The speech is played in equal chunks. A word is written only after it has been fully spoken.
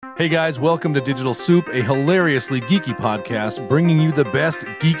Hey guys, welcome to Digital Soup, a hilariously geeky podcast bringing you the best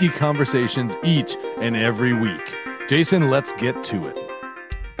geeky conversations each and every week. Jason, let's get to it.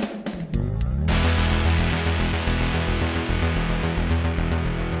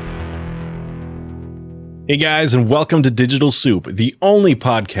 Hey guys, and welcome to Digital Soup, the only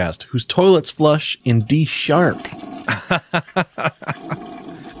podcast whose toilets flush in D sharp.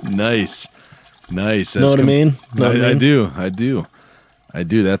 Nice. That's know what I mean? I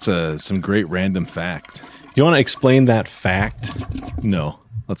do. That's some great random fact. Do you want to explain that fact? No,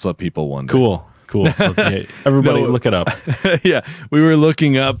 let's let people wonder. Cool. Everybody look it up. Yeah, we were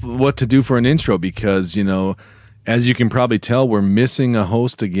looking up what to do for an intro because, as you can probably tell, we're missing a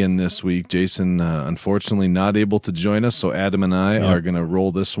host again this week. Jason, unfortunately, not able to join us, so Adam and I are going to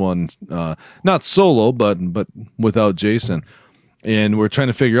roll this one, not solo, but without Jason. And we're trying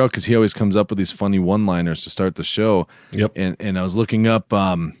to figure out, because he always comes up with these funny one-liners to start the show. Yep. And I was looking up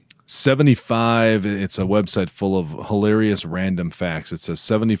 75, it's a website full of hilarious random facts. It says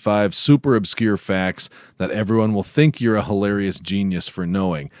 75 super obscure facts that everyone will think you're a hilarious genius for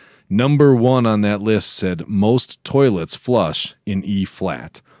knowing. Number one on that list said, most toilets flush in E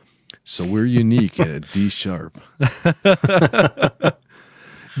flat. So we're unique at D sharp.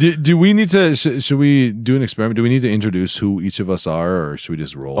 Do we need to, should we do an experiment? Do we need to introduce who each of us are, or should we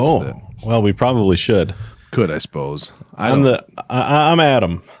just roll with it? Well, we probably should. Could, I suppose. I'm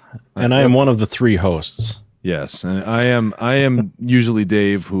Adam, and I am one of the three hosts. Yes, and I am usually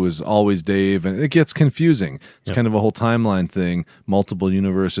Dave, who is always Dave, and it gets confusing. It's kind of a whole timeline thing, multiple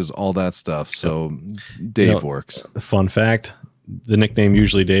universes, all that stuff. So Dave works. Fun fact, the nickname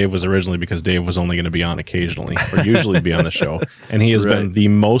Usually Dave was originally because Dave was only going to be on occasionally, or usually be on the show, and he has been the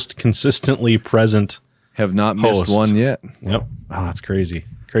most consistently present Have not host. missed one yet. Yep. Oh, that's crazy.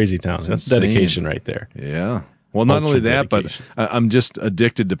 Crazy town. That's insane. dedication right there. Yeah. Well, not only that, dedication. but I'm just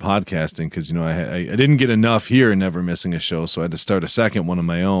addicted to podcasting because, I didn't get enough here, never missing a show, so I had to start a second one of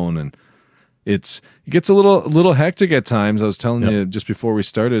my own, and it gets a little hectic at times. I was telling you just before we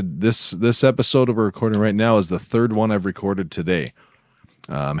started, this episode we're recording right now is the third one I've recorded today.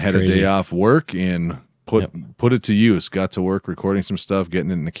 Had crazy. A day off work and put it to use. Got to work recording some stuff, getting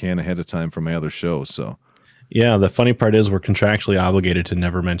it in the can ahead of time for my other show, so... Yeah, the funny part is we're contractually obligated to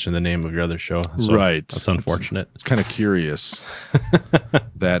never mention the name of your other show. So right. That's unfortunate. It's kind of curious.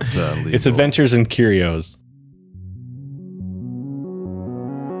 that It's Adventures in Curios.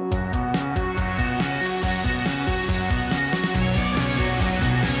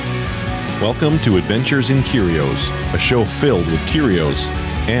 Welcome to Adventures in Curios, a show filled with curios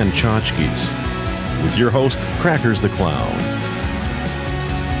and tchotchkes. With your host, Crackers the Clown.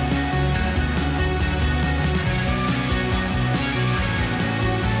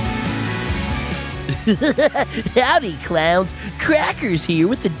 Howdy, clowns. Crackers here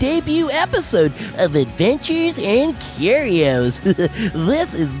with the debut episode of Adventures in Curios.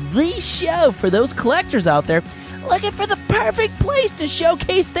 This is the show for those collectors out there looking for the perfect place to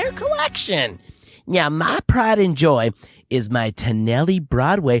showcase their collection. Now, my pride and joy is my Tonelli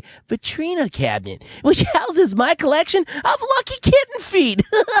Broadway Vitrina cabinet, which houses my collection of lucky kitten feet.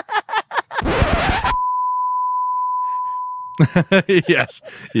 yes.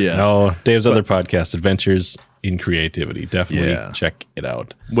 No, Dave's other podcast, Adventures in Creativity. Definitely check it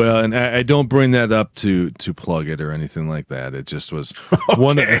out. Well, and I don't bring that up to plug it or anything like that. It just was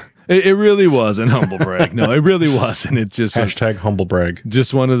one. It really was an humble brag. No, it really wasn't. It just hashtag humble brag.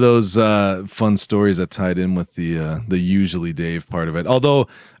 Just one of those fun stories that tied in with the Usually Dave part of it. Although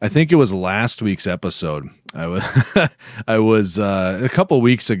I think it was last week's episode. I was a couple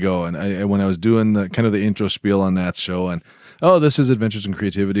weeks ago, and when I was doing the kind of the intro spiel on that show, and this is Adventures in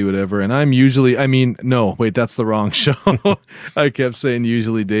Creativity, whatever. And I'm usually, that's the wrong show. I kept saying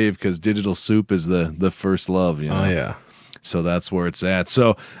Usually Dave because Digital Soup is the first love, Oh, yeah. So that's where it's at.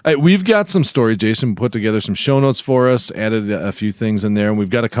 So we've got some stories. Jason put together some show notes for us, added a few things in there, and we've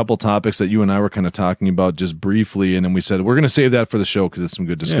got a couple topics that you and I were kind of talking about just briefly, and then we said we're going to save that for the show because it's some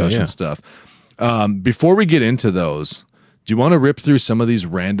good discussion stuff. Before we get into those, do you want to rip through some of these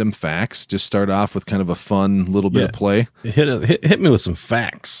random facts? Just start off with kind of a fun little bit of play. Hit me with some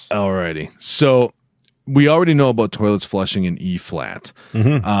facts. Alrighty. So we already know about toilets flushing in E flat.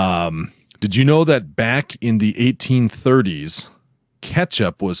 Mm-hmm. Did you know that back in the 1830s,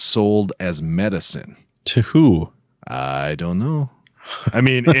 ketchup was sold as medicine? To who? I don't know. I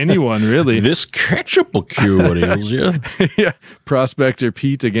mean, anyone really. This ketchup will cure what ails you. Yeah, Prospector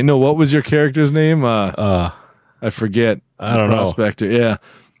Pete again. No, what was your character's name? I forget. I don't know. Prospector. Yeah,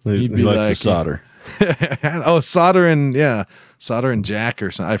 He likes to solder. Solder and Solder and Jack or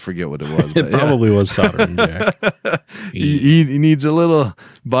something. I forget what it was. It probably was Solder and Jack. He needs a little.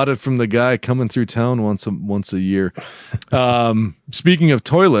 Bought it from the guy coming through town once a year. Speaking of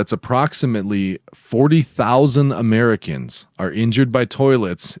toilets, approximately 40,000 Americans are injured by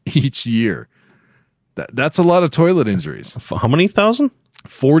toilets each year. That's a lot of toilet injuries. How many thousand?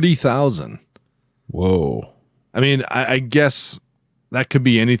 40,000. Whoa. I mean, I guess that could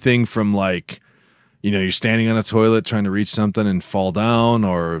be anything from like, you're standing on a toilet trying to reach something and fall down,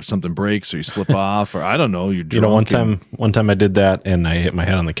 or something breaks, or you slip off, or I don't know. You're drunk. One time I did that and I hit my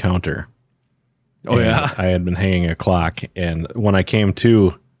head on the counter. Oh yeah. I had been hanging a clock, and when I came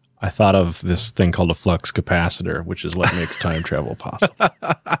to, I thought of this thing called a flux capacitor, which is what makes time travel possible.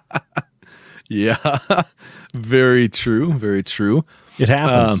 Yeah, very true. Very true. It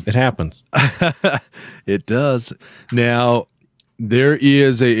happens. It happens. It does. Now, there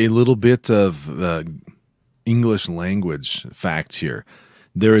is a little bit of English language facts here.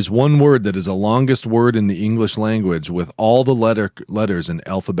 There is one word that is the longest word in the English language with all the letters in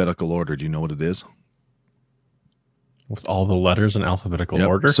alphabetical order. Do you know what it is? With all the letters in alphabetical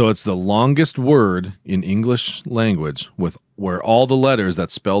order? So it's the longest word in English language where all the letters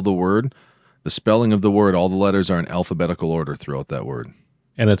that spell the word, the spelling of the word, all the letters are in alphabetical order throughout that word.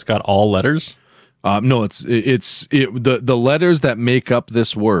 And it's got all letters? No, the letters that make up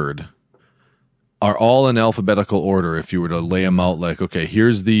this word are all in alphabetical order. If you were to lay them out, like, okay,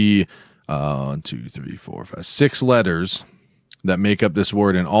 here's the 1, 2, 3, 4, 5, 6 letters that make up this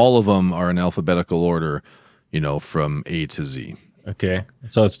word, and all of them are in alphabetical order, from A to Z. Okay,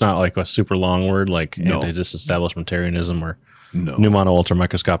 so it's not like a super long word like anti-disestablishmentarianism or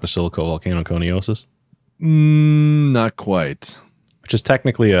pneumono-ultramicroscopic silico-volcanoconiosis? Not quite. Which is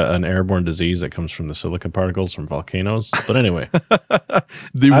technically an airborne disease that comes from the silica particles from volcanoes. But anyway,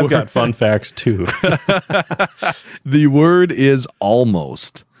 I've got fun facts too. The word is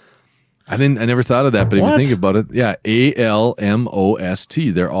almost. I never thought of that, but if you think about it, yeah,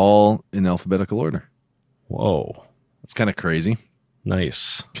 ALMOST. They're all in alphabetical order. Whoa. That's kind of crazy.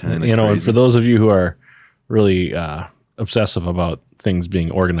 Nice. Crazy. And for those of you who are really obsessive about things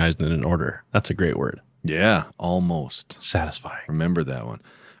being organized in an order, that's a great word. Yeah, almost. Satisfying. Remember that one.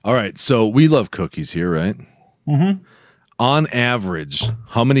 All right, so we love cookies here, right? Mm-hmm. On average,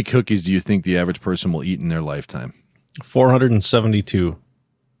 how many cookies do you think the average person will eat in their lifetime?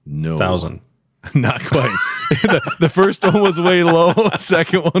 472,000. No. Not quite. The first one was way low.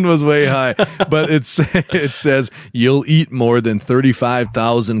 Second one was way high. But it says you'll eat more than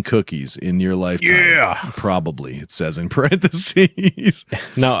 35,000 cookies in your lifetime. Yeah. Probably, it says in parentheses.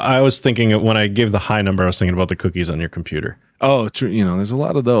 Now, I was thinking, when I gave the high number, I was thinking about the cookies on your computer. Oh, true. There's a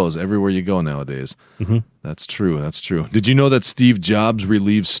lot of those everywhere you go nowadays. Mm-hmm. That's true. Did you know that Steve Jobs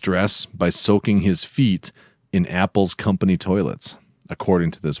relieves stress by soaking his feet in Apple's company toilets, according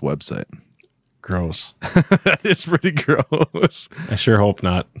to this website? Gross. That is pretty gross. I sure hope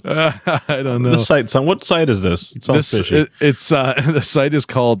not. I don't know. This site. What site is this? It sounds fishy. It's the site is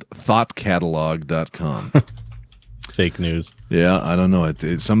called thoughtcatalog.com. Fake news. Yeah, I don't know.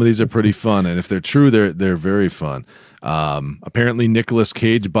 Some of these are pretty fun, and if they're true, they're very fun. Apparently, Nicolas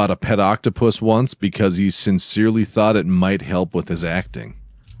Cage bought a pet octopus once because he sincerely thought it might help with his acting.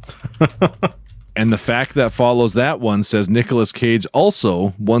 And the fact that follows that one says Nicolas Cage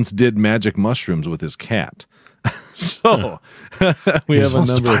also once did magic mushrooms with his cat. So we have a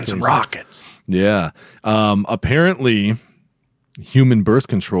number of things. Some rockets. Yeah. Apparently, human birth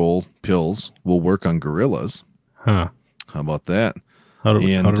control pills will work on gorillas. Huh. How about that? How did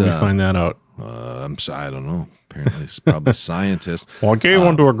we find that out? I don't know. Apparently, it's probably scientists. Well, I gave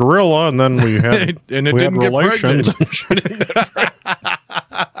one to a gorilla, and then we had and it didn't get relations.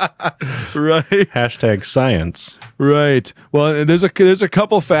 Right. Hashtag science. Right. Well, there's a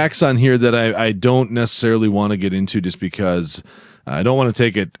couple facts on here that I don't necessarily want to get into, just because I don't want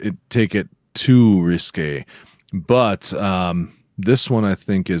to take it too risque. But this one I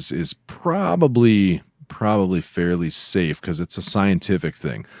think is probably fairly safe because it's a scientific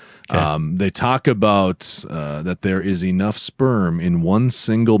thing. Okay. They talk about that there is enough sperm in one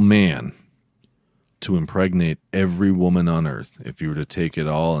single man to impregnate every woman on Earth. If you were to take it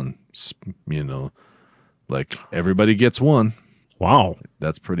all and, like everybody gets one. Wow.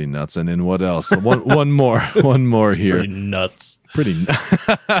 That's pretty nuts. And then what else? One more here. Pretty nuts.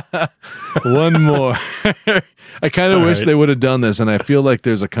 One more. I kind of wish they would have done this, and I feel like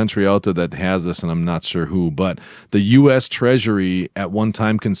there's a country out there that has this, and I'm not sure who, but the U.S. Treasury at one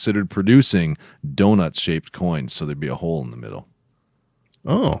time considered producing donut-shaped coins, so there'd be a hole in the middle.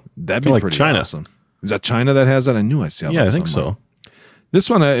 Oh. That'd be like pretty China. Awesome. Is that China that has that? I knew I saw that. Yeah, I think so. This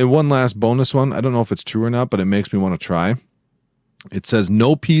one, one last bonus one. I don't know if it's true or not, but it makes me want to try. It says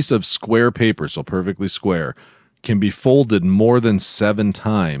no piece of square paper, so perfectly square, can be folded more than 7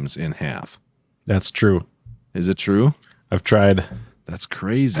 times in half. That's true. Is it true? I've tried. That's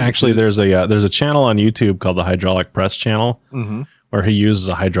crazy. Actually, there's a channel on YouTube called the Hydraulic Press Channel, where he uses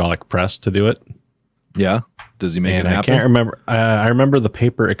a hydraulic press to do it. Yeah. Does he make it happen? I can't remember. I remember the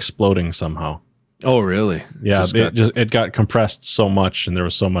paper exploding somehow. Oh, really? Yeah, it got compressed so much, and there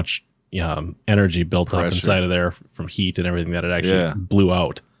was so much energy built up inside of there from heat and everything that it actually blew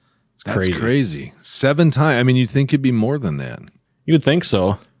out. That's crazy. 7 times. I mean, you'd think it'd be more than that. You would think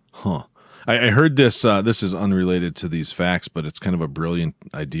so. Huh. I heard this. This is unrelated to these facts, but it's kind of a brilliant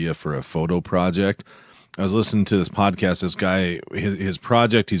idea for a photo project. I was listening to this podcast. This guy, his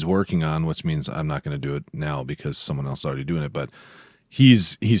project he's working on, which means I'm not going to do it now because someone else is already doing it, but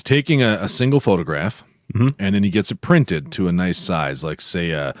he's taking a single photograph, and then he gets it printed to a nice size, like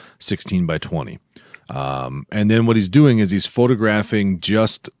say a 16 by 20. And then what he's doing is he's photographing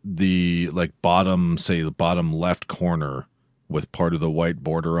just the bottom left corner with part of the white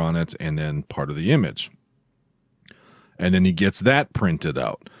border on it and then part of the image. And then he gets that printed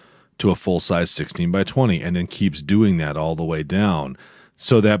out to a full-size 16 by 20 and then keeps doing that all the way down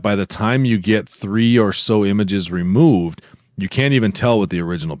so that by the time you get 3 or so images removed, you can't even tell what the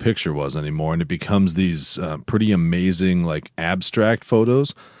original picture was anymore, and it becomes these pretty amazing abstract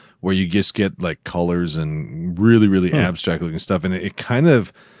photos where you just get colors and really, really abstract looking stuff. And it kind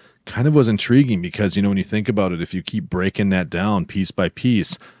of was intriguing because, when you think about it, if you keep breaking that down piece by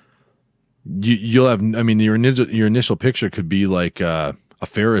piece, you'll have, your initial picture could be like a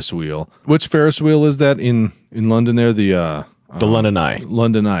Ferris wheel. Which Ferris wheel is that in London there? The London Eye.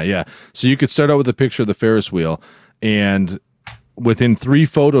 London Eye, yeah. So you could start out with a picture of the Ferris wheel, and within 3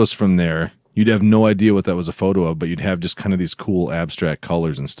 photos from there, you'd have no idea what that was a photo of, but you'd have just kind of these cool abstract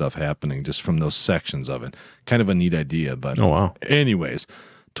colors and stuff happening just from those sections of it. Kind of a neat idea, but oh wow. Anyways,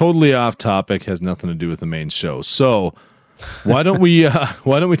 totally off topic, has nothing to do with the main show. So why don't we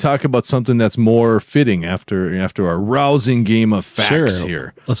talk about something that's more fitting after our rousing game of facts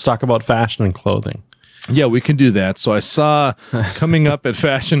here? Let's talk about fashion and clothing. Yeah, we can do that. So I saw coming up at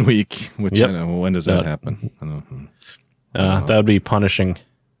Fashion Week, which I don't know, when does that happen? I don't know. That would be punishing.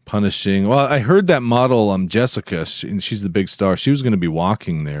 Well, I heard that model, Jessica, she's the big star. She was going to be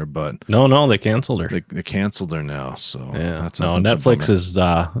walking there, but no, they canceled her. They canceled her now. So Netflix is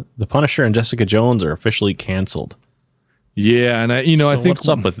The Punisher and Jessica Jones are officially canceled. Yeah, and I think what's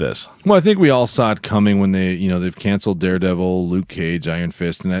up with this? Well, I think we all saw it coming when they've canceled Daredevil, Luke Cage, Iron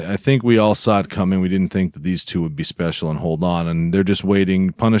Fist, and I think we all saw it coming. We didn't think that these two would be special and hold on, and they're just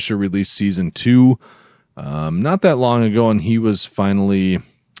waiting. Punisher released season 2 not that long ago, and he was finally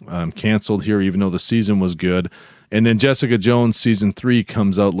canceled here, even though the season was good. And then Jessica Jones season 3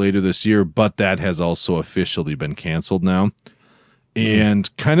 comes out later this year, but that has also officially been canceled now. And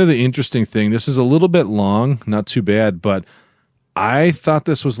kind of the interesting thing, this is a little bit long, not too bad, but I thought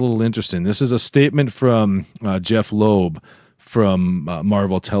this was a little interesting. This is a statement from Jeff Loeb from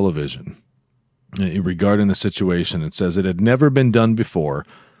Marvel Television regarding the situation. It says, it had never been done before.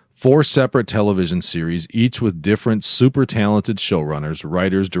 4 separate television series, each with different super talented showrunners,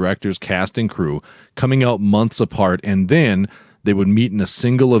 writers, directors, cast, and crew, coming out months apart, and then they would meet in a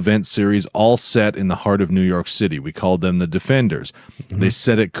single event series all set in the heart of New York City. We called them the Defenders. They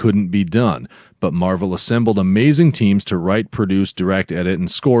said it couldn't be done, but Marvel assembled amazing teams to write, produce, direct, edit, and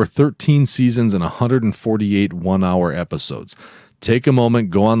score 13 seasons and 148 one-hour episodes. Take a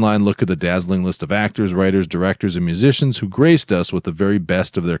moment, go online, look at the dazzling list of actors, writers, directors, and musicians who graced us with the very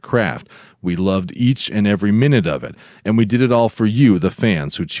best of their craft. We loved each and every minute of it, and we did it all for you, the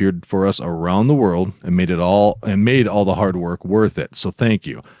fans, who cheered for us around the world and made all the hard work worth it. So thank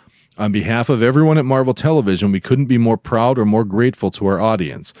you. On behalf of everyone at Marvel Television, we couldn't be more proud or more grateful to our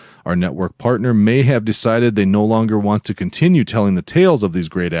audience. Our network partner may have decided they no longer want to continue telling the tales of these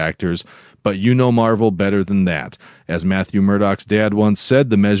great actors, but you know Marvel better than that. As Matthew Murdock's dad once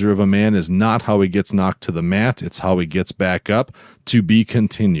said, the measure of a man is not how he gets knocked to the mat, it's how he gets back up. To be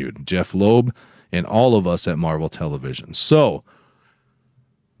continued. Jeff Loeb and all of us at Marvel Television. So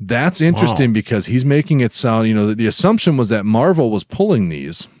that's interesting because he's making it sound, the assumption was that Marvel was pulling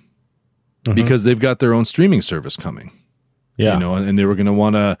these because they've got their own streaming service coming. Yeah. And they were going to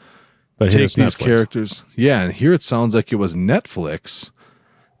want to take these characters. Yeah, and here it sounds like it was Netflix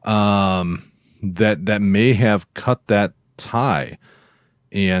that may have cut that tie.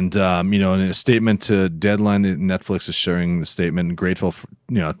 And, in a statement to Deadline, Netflix is sharing the statement, grateful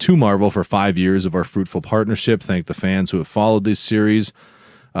to Marvel for 5 years of our fruitful partnership. Thank the fans who have followed this series.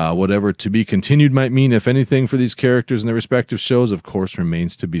 Whatever to be continued might mean, if anything, for these characters and their respective shows, of course,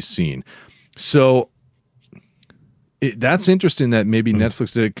 remains to be seen. So that's interesting that maybe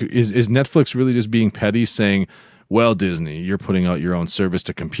Netflix did. Is Netflix really just being petty, saying, well, Disney, you're putting out your own service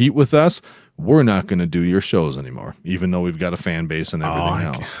to compete with us. We're not going to do your shows anymore, even though we've got a fan base and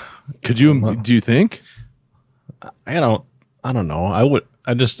everything else. Do you think? I don't know. I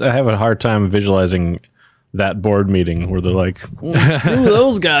have a hard time visualizing that board meeting where they're like, screw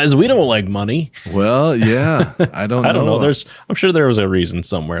those guys. We don't like money. Well, yeah, I don't know. I'm sure there was a reason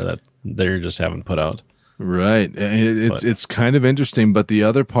somewhere that they just haven't put out. Right. It's kind of interesting, but the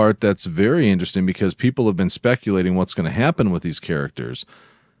other part that's very interesting, because people have been speculating what's going to happen with these characters.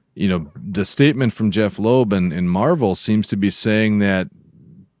 You know, the statement from Jeff Loeb and Marvel seems to be saying that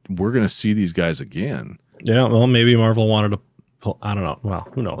we're going to see these guys again. Yeah, well, maybe Marvel wanted to pull, I don't know. Well,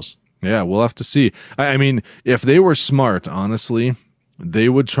 who knows? Yeah, we'll have to see. I mean, if they were smart, honestly, they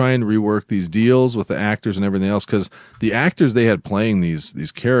would try and rework these deals with the actors and everything else, because the actors they had playing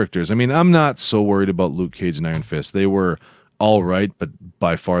these characters, I mean, I'm not so worried about Luke Cage and Iron Fist. They were all right, but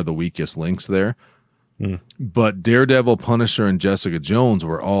by far the weakest links there. But Daredevil, Punisher, and Jessica Jones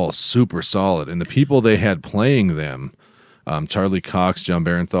were all super solid. And the people they had playing them, Charlie Cox, John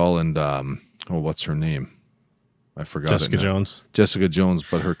Barenthal, and what's her name? I forgot Jessica it now. Jones. Jessica Jones,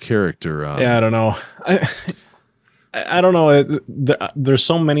 but her character. I don't know. I don't know. There's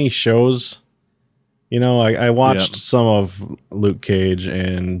so many shows. You know, I watched some of Luke Cage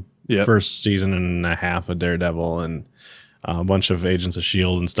and first season and a half of Daredevil and a bunch of Agents of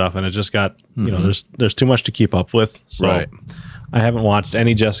S.H.I.E.L.D. and stuff, and it just got, you know, there's too much to keep up with. So I haven't watched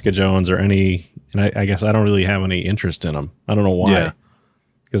any Jessica Jones or any, and I guess I don't really have any interest in them. I don't know why.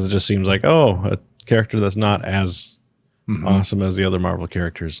 Because it just seems like, a character that's not as awesome as the other Marvel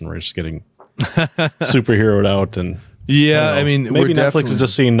characters, and we're just getting superheroed out. And I mean, maybe Netflix is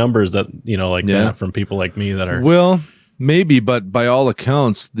just seeing numbers that, you know, like that from people like me that are. Well, maybe, but by all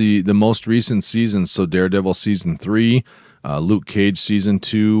accounts, the most recent seasons, so Daredevil season 3, Luke Cage season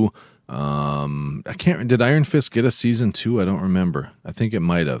 2, did Iron Fist get a season 2? I don't remember. I think it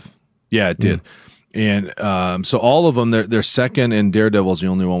might have. Yeah, it did. And so all of them, they're second, and Daredevil's the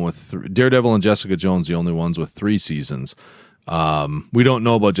only one with 3. Daredevil and Jessica Jones, the only ones with 3 seasons. We don't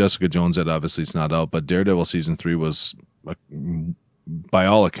know about Jessica Jones yet. Obviously, it's not out, but Daredevil season 3 was, by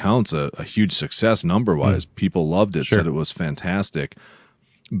all accounts, a huge success number-wise. People loved it, said it was fantastic.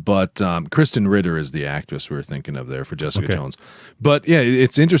 But Kristen Ritter is the actress we were thinking of there for Jessica Jones. But yeah,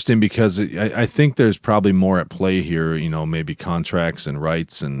 it's interesting because I think there's probably more at play here, you know, maybe contracts and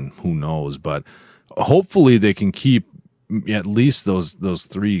rights and who knows. But hopefully they can keep at least those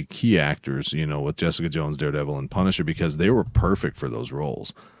 3 key actors, you know, with Jessica Jones, Daredevil, and Punisher, because they were perfect for those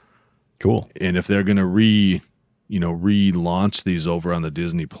roles. Cool. And if they're going to relaunch these over on the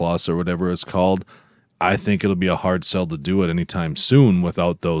Disney Plus or whatever it's called, I think it'll be a hard sell to do it anytime soon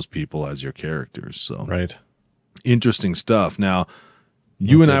without those people as your characters. So interesting stuff. Now,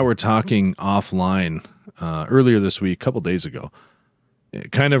 you and I were talking offline earlier this week, a couple days ago,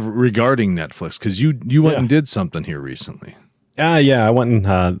 kind of regarding Netflix, because you went and did something here recently. I went and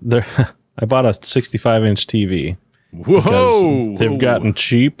I bought a 65-inch TV. Whoa! They've gotten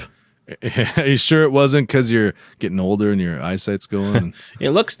cheap. Are you sure it wasn't because you're getting older and your eyesight's going?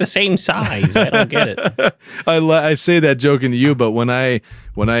 It looks the same size. I don't get it. I say that joking to you, but when I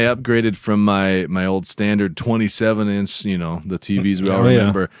upgraded from my old standard 27-inch, you know, the TVs we all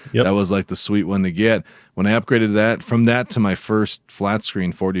remember, that was like the sweet one to get. When I upgraded from that to my first flat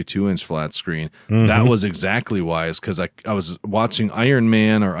screen, 42-inch flat screen, that was exactly wise, because I was watching Iron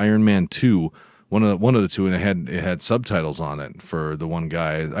Man or Iron Man 2, one of the two, and it had subtitles on it for the one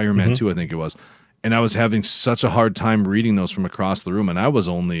guy, Iron Man 2, I think it was. And I was having such a hard time reading those from across the room, and I was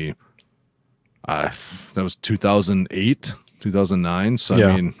only, that was 2008, 2009, so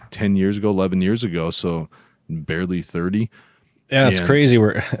I mean, 10 years ago, 11 years ago, so barely 30. Yeah, it's crazy.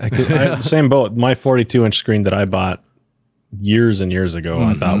 Same boat. My 42-inch screen that I bought years and years ago,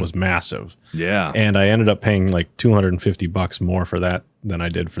 I thought was massive. Yeah. And I ended up paying like $250 more for that than I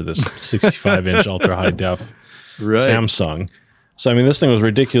did for this 65-inch ultra high def Samsung. So I mean, this thing was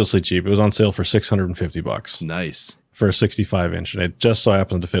ridiculously cheap. It was on sale for $650. Nice. For a 65-inch, and it just so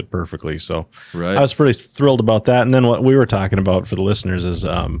happened to fit perfectly. So I was pretty thrilled about that. And then what we were talking about for the listeners is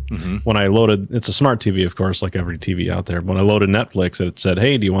when I loaded, it's a smart TV, of course, like every TV out there. But when I loaded Netflix, it said,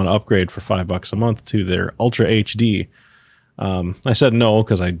 "Hey, do you want to upgrade for $5 a month to their Ultra HD?" I said no,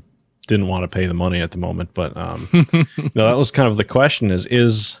 because I didn't want to pay the money at the moment. But that was kind of the question: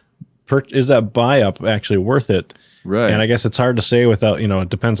 is that buy up actually worth it? Right. And I guess it's hard to say without, it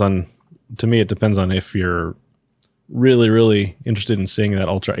depends on. To me, it depends on if you're really, really interested in seeing that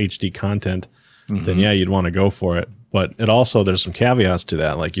Ultra HD content, then you'd want to go for it. But there's some caveats to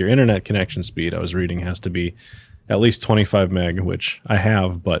that. Like your internet connection speed, I was reading, has to be at least 25 meg, which I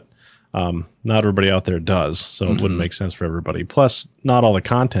have, but not everybody out there does, so it wouldn't make sense for everybody. Plus, not all the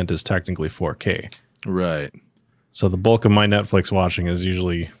content is technically 4K. Right. So the bulk of my Netflix watching is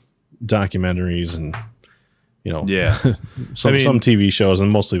usually documentaries and, some TV shows,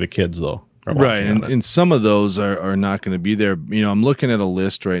 and mostly the kids, though. Right, and some of those are not going to be there. I'm looking at a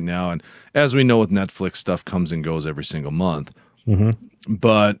list right now, and as we know with Netflix, stuff comes and goes every single month. Mm-hmm.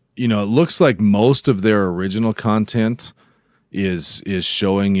 But, it looks like most of their original content is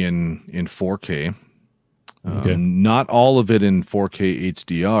showing in 4K. Okay. Not all of it in 4K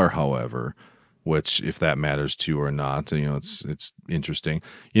HDR, however, which, if that matters to you or not, it's interesting.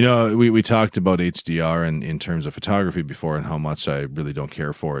 We talked about HDR in terms of photography before and how much I really don't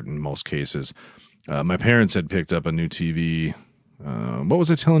care for it in most cases. My parents had picked up a new TV. What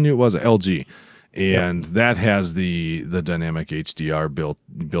was I telling you? It was a LG. And that has the dynamic HDR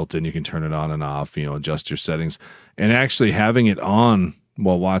built in. You can turn it on and off, adjust your settings. And actually having it on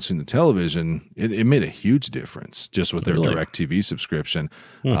while watching the television, it made a huge difference just with their DirecTV subscription.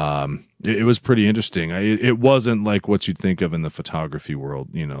 It was pretty interesting. It wasn't like what you'd think of in the photography world,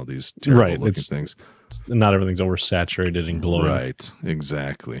 these terrible looking things. Not everything's oversaturated and glowing. Right,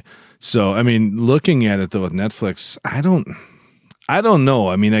 exactly. So, looking at it though with Netflix, I don't know.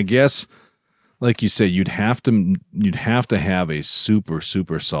 I guess, like you say, you'd have to have a super,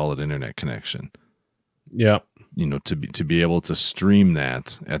 super solid internet connection. Yeah. To be able to stream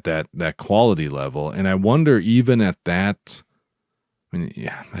that at that quality level. And I wonder, even at that,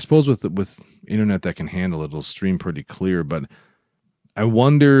 I suppose with internet that can handle it, it'll stream pretty clear, but I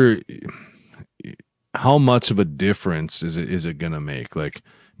wonder how much of a difference is it going to make? Like,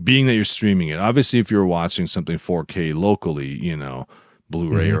 being that you're streaming it, obviously if you're watching something 4K locally,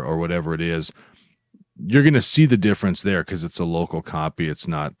 Blu-ray or whatever it is, you're going to see the difference there because it's a local copy. It's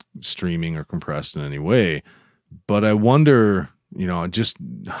not streaming or compressed in any way. But I wonder, just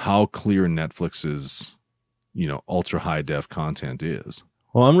how clear Netflix's, ultra high def content is.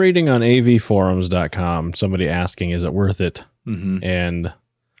 Well, I'm reading on avforums.com, somebody asking, is it worth it? Mm-hmm. And a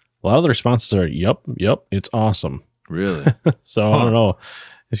lot of the responses are, yep, it's awesome. Really? So I don't know.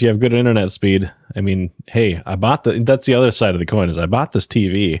 If you have good internet speed, hey, that's the other side of the coin is I bought this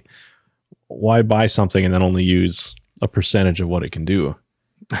TV. Why buy something and then only use a percentage of what it can do?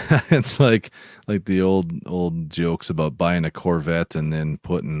 It's like the old jokes about buying a Corvette and then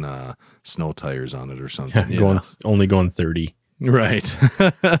putting snow tires on it or something. Only going 30. Right.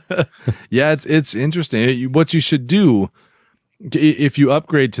 Yeah, it's interesting. What you should do, if you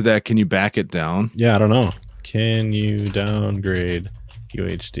upgrade to that, can you back it down? Yeah, I don't know. Can you downgrade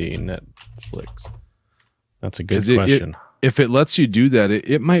UHD Netflix? That's a good question. If it lets you do that,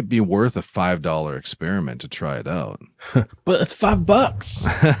 it might be worth a $5 experiment to try it out. But it's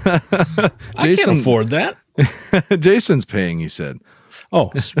 $5. I can't afford that. Jason's paying, he said. Oh,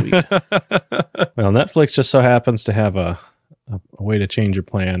 sweet. Well, Netflix just so happens to have a way to change your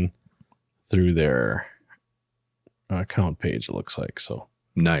plan through their account page, it looks like. So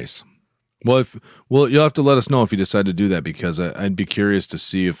nice. Well, you'll have to let us know if you decide to do that, because I'd be curious to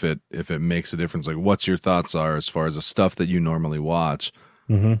see if it makes a difference. Like, what's your thoughts are as far as the stuff that you normally watch,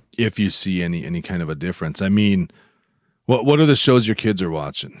 if you see any kind of a difference. What are the shows your kids are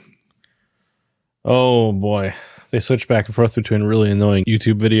watching? Oh boy, they switch back and forth between really annoying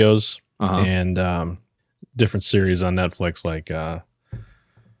YouTube videos and different series on Netflix, like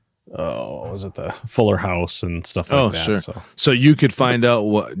was it the Fuller House and stuff like that? Sure. So you could find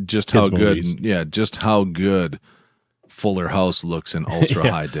out just how good Fuller House looks in ultra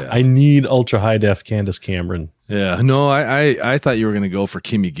high def. I need ultra high def Candace Cameron. Yeah. No, I thought you were going to go for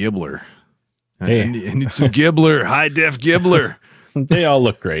Kimmy Gibbler. I need some Gibbler, high def Gibbler. They all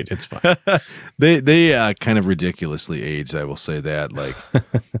look great. It's fine. They kind of ridiculously aged. I will say that. Like,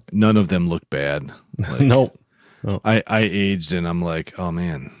 none of them look bad. Like, nope. I aged and I'm like, oh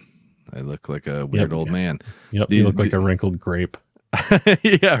man, I look like a weird old man. Yep, you look like a wrinkled grape.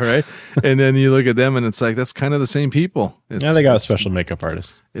 Yeah, right. And then you look at them and it's like, that's kind of the same people. They got a special makeup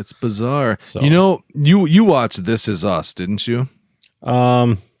artist. It's bizarre. So. You watched This Is Us, didn't you?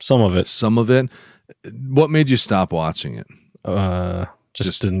 Some of it. Some of it. What made you stop watching it?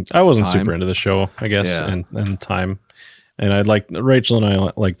 Just didn't. I wasn't super into the show, I guess, and time. And Rachel and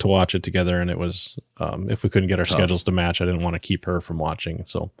I like to watch it together, and it was if we couldn't get our schedules to match, I didn't want to keep her from watching.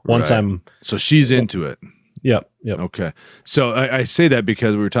 So so she's into it. Yep. Okay. So I say that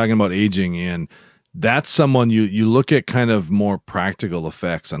because we were talking about aging, and that's someone you look at kind of more practical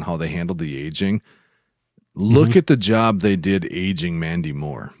effects on how they handled the aging. Look at the job they did aging Mandy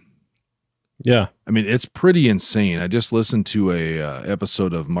Moore. Yeah. It's pretty insane. I just listened to a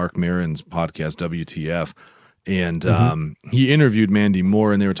episode of Mark Maron's podcast, WTF, And he interviewed Mandy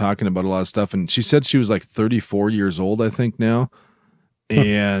Moore, and they were talking about a lot of stuff. And she said she was like 34 years old, I think now.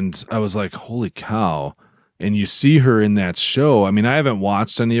 And I was like, holy cow. And you see her in that show. I mean, I haven't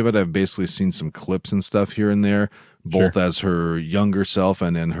watched any of it. I've basically seen some clips and stuff here and there, both as her younger self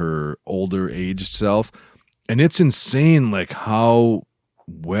and then her older aged self. And it's insane, like how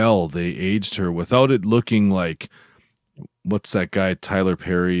well they aged her without it looking like, what's that guy, Tyler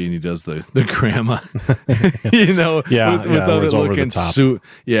Perry, and he does the grandma, you know, without it looking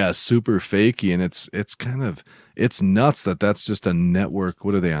super fakey. And it's kind of, it's nuts that's just a network.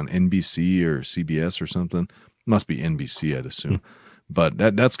 What are they on, NBC or CBS or something? Must be NBC, I'd assume. But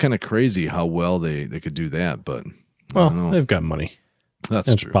that's kind of crazy how well they could do that. But well, they've got money.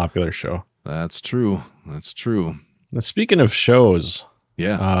 That's true. A popular show. That's true. Now, speaking of shows,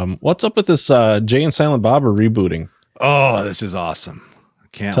 what's up with this Jay and Silent Bob are rebooting? Oh, this is awesome.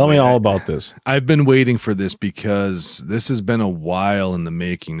 Tell me all about this. I've been waiting for this because this has been a while in the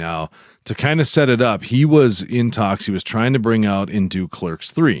making now. To kind of set it up, he was in talks. He was trying to bring out and do Clerks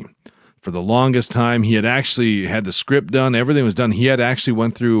 3. For the longest time, he had actually had the script done. Everything was done. He had actually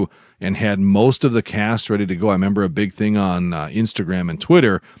went through and had most of the cast ready to go. I remember a big thing on Instagram and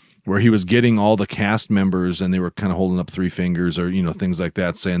Twitter where he was getting all the cast members and they were kind of holding up three fingers or, you know, things like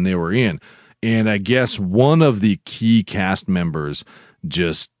that, saying they were in. And I guess one of the key cast members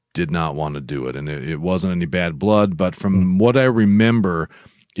just did not want to do it. And it wasn't any bad blood, but from what I remember,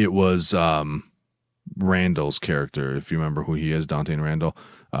 it was Randall's character, if you remember who he is, Dante and Randall.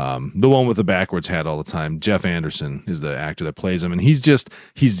 The one with the backwards hat all the time. Jeff Anderson is the actor that plays him. And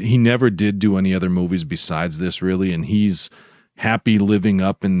he never did do any other movies besides this, really. And he's happy living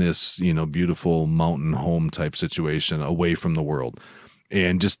up in this, you know, beautiful mountain home type situation away from the world.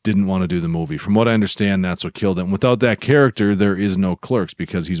 And just didn't want to do the movie. From what I understand, that's what killed him. Without that character, there is no Clerks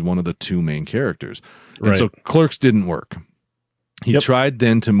because he's one of the two main characters. And so Clerks didn't work. He tried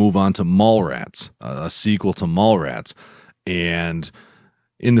then to move on to Mallrats, a sequel to Mallrats. And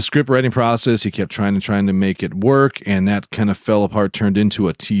in the script writing process, he kept trying to make it work, and that kind of fell apart, turned into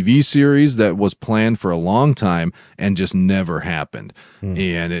a TV series that was planned for a long time and just never happened.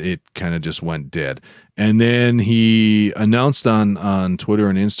 And it kind of just went dead. And then he announced on Twitter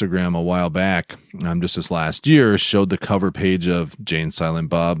and Instagram a while back, just this last year, showed the cover page of Jay and Silent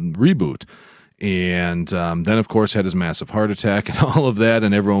Bob reboot. And then, of course, had his massive heart attack and all of that.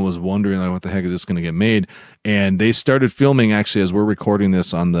 And everyone was wondering, like, what the heck is this going to get made? And they started filming, actually, as we're recording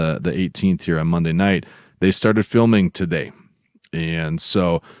this on the 18th here on Monday night. They started filming today. And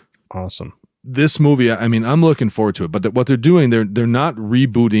so awesome. This movie, I mean, I'm looking forward to it. But what they're doing, they're not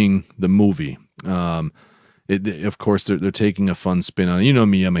rebooting the movie. Of course, they're taking a fun spin on it. You know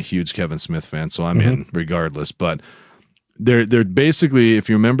me, I'm a huge Kevin Smith fan, so I'm in regardless. But they're basically, if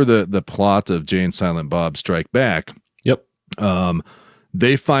you remember the plot of Jay and Silent Bob Strike Back,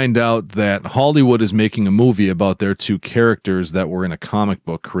 they find out that Hollywood is making a movie about their two characters that were in a comic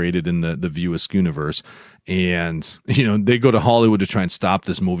book created in the View Askew universe. And, you know, they go to Hollywood to try and stop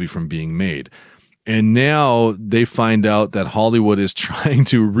this movie from being made. And now they find out that Hollywood is trying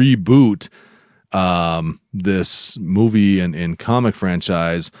to reboot this movie and comic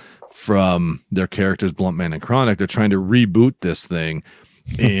franchise from their characters Bluntman and Chronic. They're trying to reboot this thing,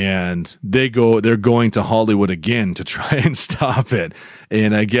 and they're going to Hollywood again to try and stop it.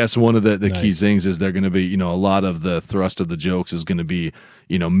 And I guess one of the key things is they're going to be, you know, a lot of the thrust of the jokes is going to be,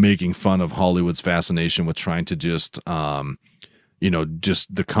 you know, making fun of Hollywood's fascination with trying to just you know,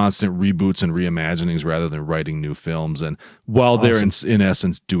 just the constant reboots and reimaginings rather than writing new films. And while they're in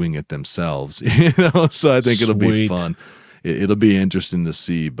essence doing it themselves, you know, so I think it'll be fun. It'll be interesting to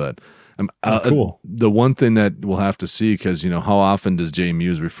see. But cool. The one thing that we'll have to see, because, you know, how often does Jay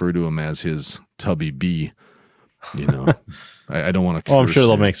Muse refer to him as his Tubby B? You know, I don't want to. I'm sure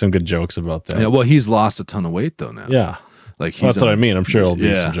they'll make some good jokes about that. Yeah, well, he's lost a ton of weight though now. Yeah. Like that's what I mean. I'm sure there'll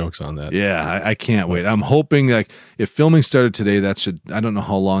be some jokes on that. Yeah, I can't wait. I'm hoping, like, if filming started today, I don't know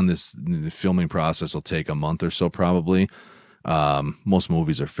how long this filming process will take, a month or so probably. Most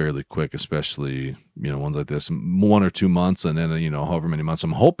movies are fairly quick, especially, you know, ones like this, 1 or 2 months, and then, you know, however many months.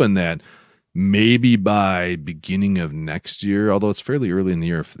 I'm hoping that maybe by beginning of next year, although it's fairly early in the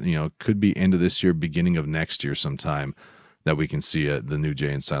year, you know, it could be end of this year, beginning of next year sometime, that we can see the new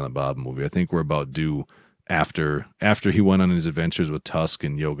Jay and Silent Bob movie. I think we're about due after he went on his adventures with Tusk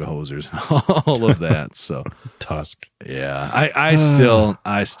and Yoga Hosers and all of that. So Tusk. Yeah. I still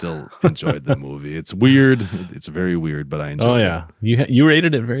enjoyed the movie. It's weird. It's very weird, but I enjoyed it. You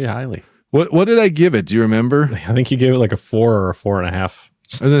rated it very highly. What did I give it? Do you remember? I think you gave it like a 4 or a 4.5.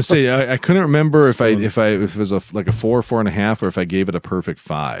 I was gonna say I couldn't remember if it was like a 4 or 4.5, or if I gave it a perfect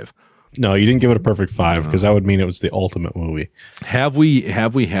 5. No, you didn't give it a perfect 5 because that would mean it was the ultimate movie. Have we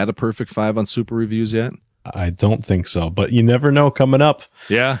had a perfect 5 on Super Reviews yet? I don't think so, but you never know coming up.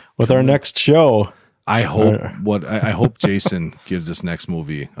 Yeah. With our next show. I hope Jason gives this next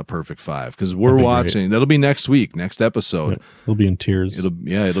movie a perfect 5 because we're watching. That'll be next week, next episode. We'll be in tears. It'll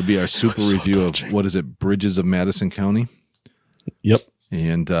be our super review of what is it, Bridges of Madison County. Yep.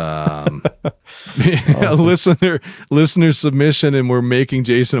 And listener submission, and we're making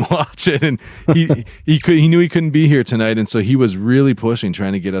Jason watch it, and he knew he couldn't be here tonight, and so he was really pushing,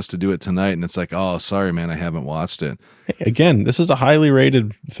 trying to get us to do it tonight. And it's like, oh, sorry, man, I haven't watched it. Hey, again, this is a highly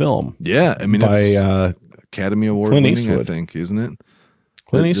rated film. Yeah, I mean, by it's Academy Award Clint winning, Eastwood. I think, isn't it?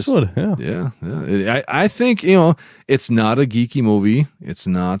 Clint Eastwood. Yeah. I think it's not a geeky movie. It's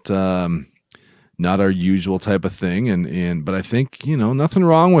not our usual type of thing, but I think nothing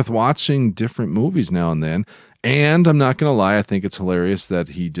wrong with watching different movies now and then. And I'm not gonna lie, I think it's hilarious that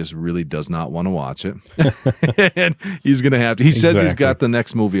he just really does not want to watch it, and he's gonna have to. He says he's got the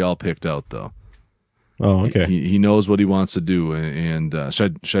next movie all picked out, though. Oh, okay. He knows what he wants to do, and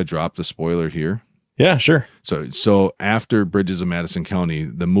should I drop the spoiler here? Yeah, sure. So after Bridges of Madison County,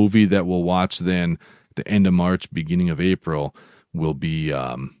 the movie that we'll watch then, the end of March, beginning of April, will be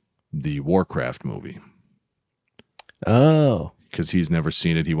the Warcraft movie. Oh, because he's never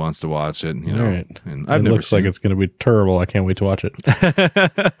seen it, he wants to watch it. All right. And it looks like it's going to be terrible. I can't wait to watch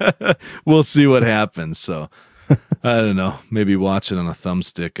it. We'll see what happens. So I don't know. Maybe watch it on a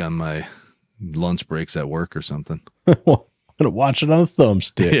thumbstick on my lunch breaks at work or something. Well, I'm going to watch it on a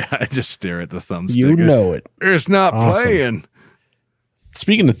thumbstick. Yeah, I just stare at the thumbstick. You know it. It's not awesome. playing.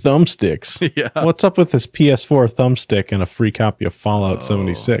 Speaking of thumbsticks, what's up with this PS4 thumbstick and a free copy of Fallout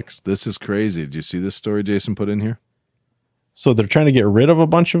 76? This is crazy. Did you see this story Jason put in here? So they're trying to get rid of a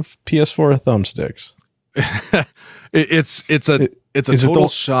bunch of PS4 thumbsticks. It's a total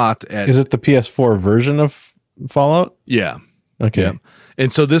shot at. Is it the PS4 version of Fallout? Yeah. Okay. Yeah.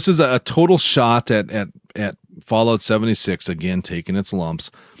 And so this is a total shot at Fallout 76, again taking its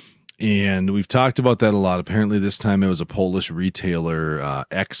lumps. And we've talked about that a lot. Apparently this time it was a Polish retailer,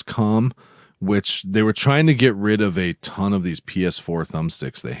 XCOM, which they were trying to get rid of a ton of these PS4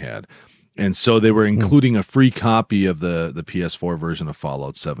 thumbsticks they had. And so they were including a free copy of the PS4 version of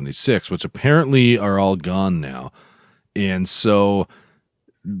Fallout 76, which apparently are all gone now. And so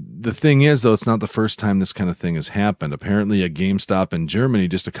the thing is, though, it's not the first time this kind of thing has happened. Apparently a GameStop in Germany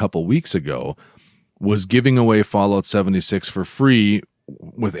just a couple weeks ago was giving away Fallout 76 for free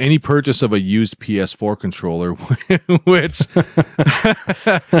with any purchase of a used PS4 controller, which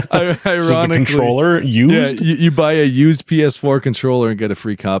ironically, controller used. Yeah, you buy a used PS4 controller and get a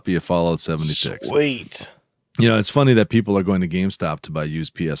free copy of Fallout 76. Sweet. It's funny that people are going to GameStop to buy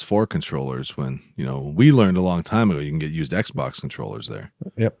used PS4 controllers when we learned a long time ago you can get used Xbox controllers there.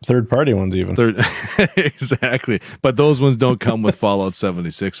 Yep, third-party ones even. Exactly, but those ones don't come with Fallout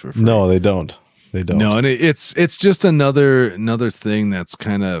 76 for free. No, they don't. They don't. No, and it's just another thing that's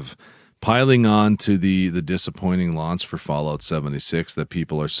kind of piling on to the disappointing launch for Fallout 76 that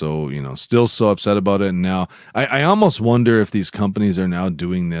people are so, still so upset about it. And now I almost wonder if these companies are now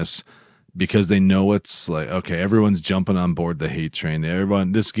doing this because they know it's like, okay, everyone's jumping on board the hate train.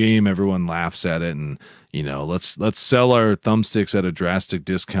 Everyone laughs at it, and let's sell our thumbsticks at a drastic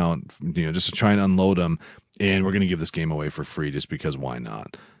discount, just to try and unload them, and we're going to give this game away for free just because why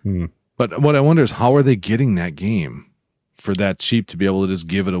not? But what I wonder is, how are they getting that game for that cheap to be able to just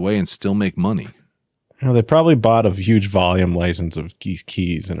give it away and still make money? They probably bought a huge volume license of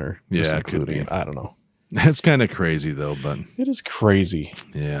keys and are including it. I don't know. That's kind of crazy, though. But it is crazy.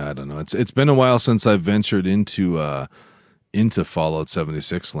 Yeah, I don't know. It's been a while since I've ventured into Fallout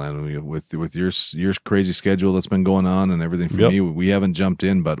 76 land with your crazy schedule that's been going on and everything for me. We haven't jumped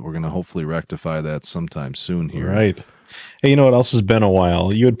in, but we're going to hopefully rectify that sometime soon here. Right. Hey, you know what else has been a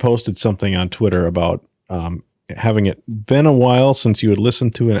while? You had posted something on Twitter about having it been a while since you had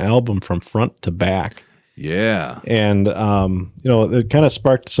listened to an album from front to back. Yeah. And, it kind of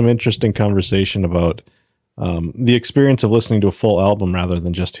sparked some interesting conversation about the experience of listening to a full album rather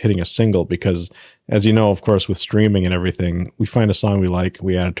than just hitting a single. Because, as you know, of course, with streaming and everything, we find a song we like,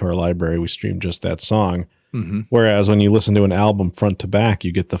 we add it to our library, we stream just that song. Mm-hmm. Whereas when you listen to an album front to back,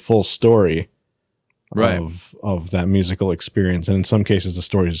 you get the full story. Right. Of that musical experience. And in some cases, the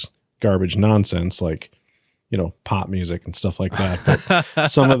story's garbage nonsense, like, pop music and stuff like that.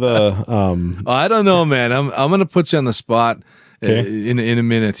 But some of the... I don't know, man. I'm going to put you on the spot in a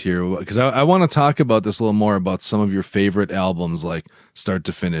minute here, because I want to talk about this a little more, about some of your favorite albums, like start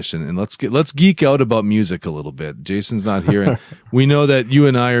to finish. And let's geek out about music a little bit. Jason's not here. And we know that you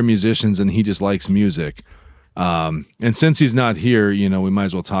and I are musicians and he just likes music. And since he's not here, we might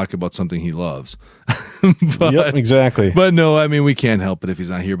as well talk about something he loves. Yep, exactly. But no, I mean, we can't help it if he's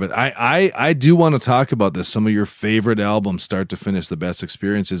not here. But I do want to talk about this. Some of your favorite albums, start to finish, the best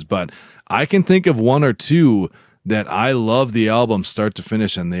experiences. But I can think of one or two that I love the album start to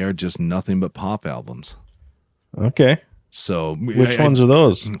finish, and they are just nothing but pop albums. Okay. So which ones are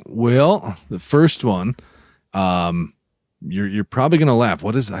those? Well, the first one, you're probably gonna laugh.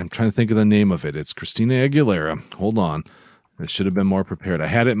 What is? I'm trying to think of the name of it. It's Christina Aguilera. Hold on, I should have been more prepared. I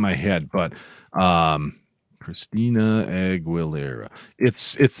had it in my head, but Christina Aguilera.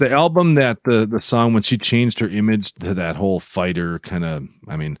 It's the album that the song when she changed her image to that whole fighter kind of.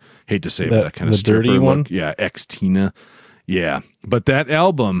 I mean, hate to say it, but that kind of dirty look. one. Yeah, ex-Tina. Yeah, but that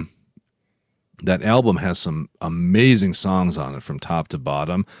album has some amazing songs on it from top to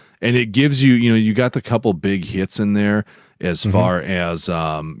bottom, and it gives you, you got the couple big hits in there as far as the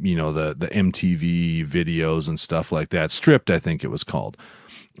MTV videos and stuff like that. Stripped, I think it was called.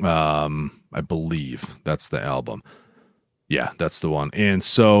 I believe that's the album. Yeah, that's the one. And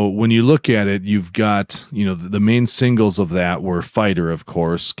so when you look at it, you've got, the main singles of that were Fighter, of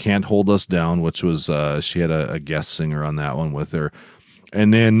course, Can't Hold Us Down, which was, she had a guest singer on that one with her.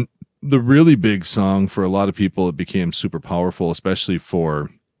 And then the really big song for a lot of people, it became super powerful, especially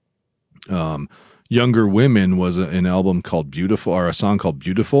for younger women, was an album called Beautiful, or a song called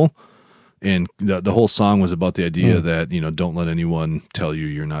Beautiful. And the whole song was about the idea that, don't let anyone tell you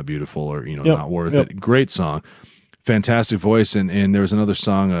you're not beautiful or, not worth it. Great song. Fantastic voice. And there was another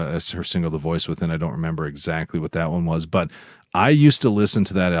song, her single, The Voice Within. I don't remember exactly what that one was, but I used to listen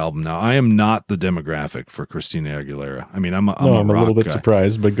to that album. Now, I am not the demographic for Christina Aguilera. I mean, I'm a little bit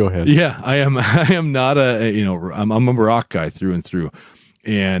surprised, but go ahead. Yeah, I am. I am not I'm a rock guy through and through.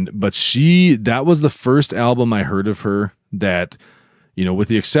 But that was the first album I heard of her that, with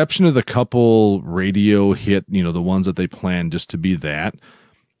the exception of the couple radio hit, the ones that they planned just to be that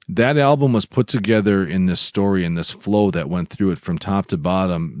album was put together in this story and this flow that went through it from top to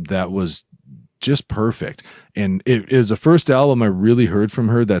bottom. That was just perfect. And it is the first album I really heard from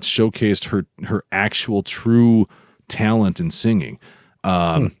her that showcased her actual true talent in singing.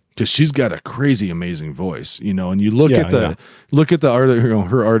 Because she's got a crazy, amazing voice, and you look at the art,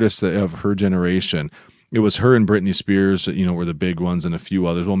 her artists of her generation. It was her and Britney Spears, were the big ones, and a few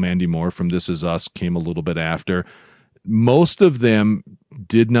others. Well, Mandy Moore from This Is Us came a little bit after. Most of them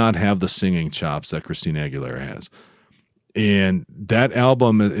did not have the singing chops that Christina Aguilera has. And that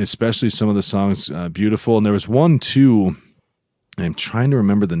album, especially some of the songs, beautiful. And there was one, too, I'm trying to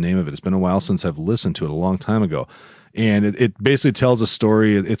remember the name of it. It's been a while since I've listened to it, a long time ago. And it basically tells a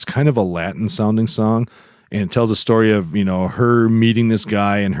story. It's kind of a Latin-sounding song. And it tells a story of, her meeting this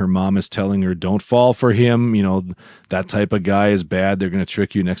guy and her mom is telling her, don't fall for him. That type of guy is bad. They're going to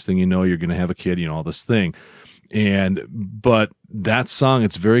trick you. Next thing you know, you're going to have a kid, all this thing. But that song,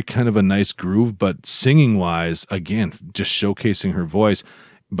 it's very kind of a nice groove, but singing wise, again, just showcasing her voice.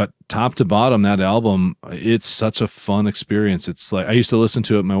 But top to bottom, that album, it's such a fun experience. It's like, I used to listen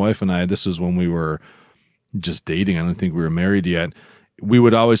to it, my wife and I, this was when we were just dating. I don't think we were married yet. We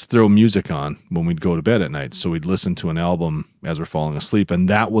would always throw music on when we'd go to bed at night. So we'd listen to an album as we're falling asleep. And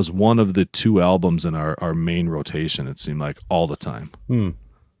that was one of the two albums in our main rotation, it seemed like, all the time.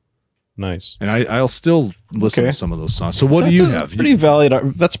 Nice. And I'll still listen to some of those songs. So what do you have? Pretty valid.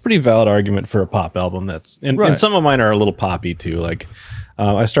 That's a pretty valid argument for a pop album. And some of mine are a little poppy too. Like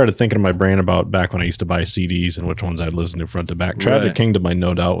I started thinking in my brain about back when I used to buy CDs and which ones I'd listen to front to back. Tragic Kingdom, by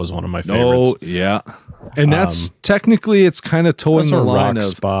No Doubt, was one of my favorites. Oh yeah, and that's technically it's kind of towing the line of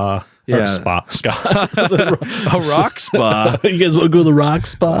spa. Yeah, spa. A rock spa. You guys want to go to the rock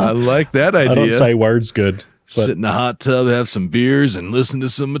spa? I like that idea. I don't say words good. Sit in the hot tub, have some beers, and listen to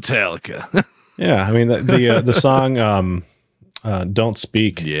some Metallica. Yeah, I mean the song "Don't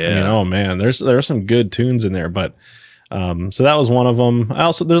Speak." Yeah, man, there's some good tunes in there. But so that was one of them.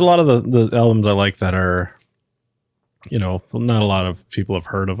 There's a lot of the albums I like that are, not a lot of people have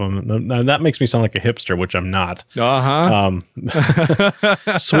heard of them. And that makes me sound like a hipster, which I'm not. Switchfoot.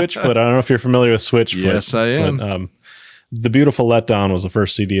 I don't know if you're familiar with Switchfoot. Yes, I am. But, The Beautiful Letdown was the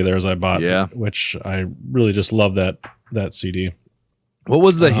first CD of theirs I bought, which I really just love that CD. What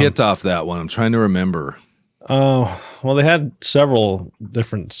was the hit off that one? I'm trying to remember. Oh, well, they had several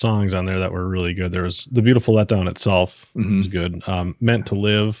different songs on there that were really good. There was The Beautiful Letdown itself was good. Meant to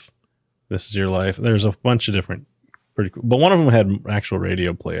Live, This Is Your Life. There's a bunch of different pretty cool. But one of them had actual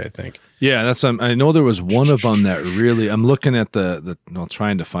radio play, I think. Yeah, that's. I know there was one of them that really. I'm looking at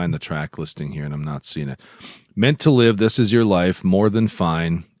trying to find the track listing here, and I'm not seeing it. Meant to Live, This Is Your Life, More Than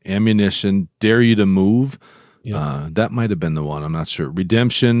Fine, Ammunition, Dare You to Move, That might have been the one. I'm not sure.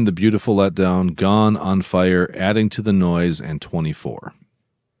 Redemption, The Beautiful Letdown, Gone, On Fire, Adding to the Noise, and 24.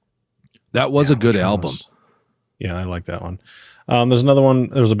 That was a good album. Yeah, I like that one. There's another one.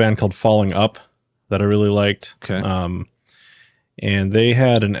 There was a band called Falling Up that I really liked. Okay. And they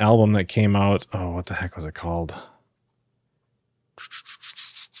had an album that came out. Oh, what the heck was it called?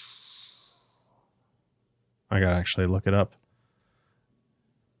 I gotta actually look it up.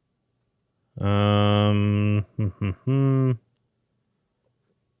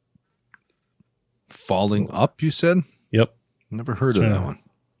 Falling Up, you said? Yep. Never heard of that one.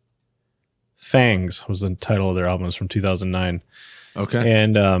 Fangs was the title of their album. It was from 2009. Okay.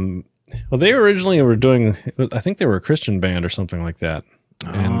 And well, they originally were doing, I think they were a Christian band or something like that.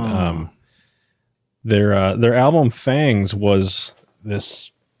 And their album Fangs was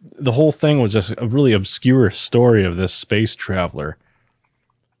this, the whole thing was just a really obscure story of this space traveler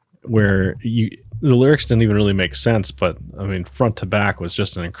where the lyrics didn't even really make sense, but I mean, front to back was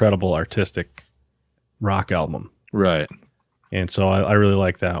just an incredible artistic rock album. Right. And so I really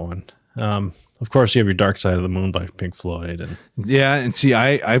like that one. Of course, you have your Dark Side of the Moon by Pink Floyd. And see,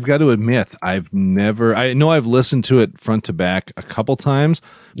 I've got to admit, I know I've listened to it front to back a couple times,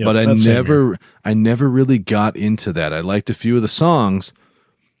 but I never really got into that. I liked a few of the songs,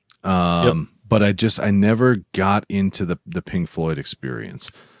 but I never got into the Pink Floyd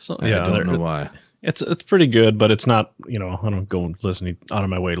experience. So yeah, I don't know why. It's pretty good, but it's not, I don't go listening out of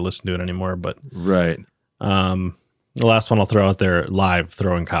my way to listen to it anymore. But right. The last one I'll throw out there, Live,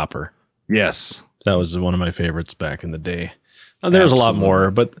 Throwing Copper. Yes. That was one of my favorites back in the day. Now, there was a lot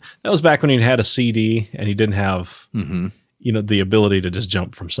more, but that was back when he had a CD and he didn't have, the ability to just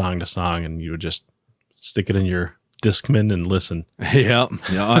jump from song to song, and you would just stick it in your Discman and listen. Yeah.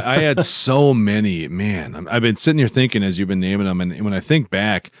 I had so many, man. I've been sitting here thinking as you've been naming them. And when I think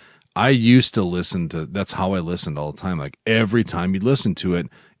back, I used to listen to, that's how I listened all the time. Like every time you listen to it,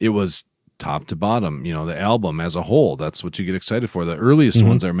 it was top to bottom, the album as a whole. That's what you get excited for. The earliest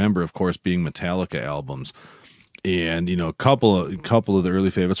ones I remember, of course, being Metallica albums. And, a couple of the early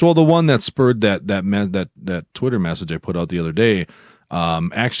favorites. Well, the one that spurred that Twitter message I put out the other day,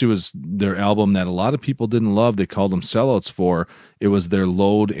 actually was their album that a lot of people didn't love. They called them sellouts for. It was their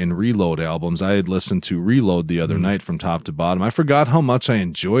Load and Reload albums. I had listened to Reload the other night from top to bottom. I forgot how much I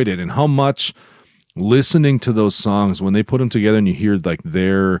enjoyed it and how much listening to those songs when they put them together and you hear like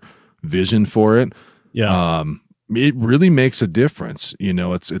their vision for it. Yeah. It really makes a difference.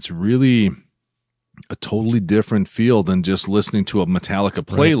 It's really a totally different feel than just listening to a Metallica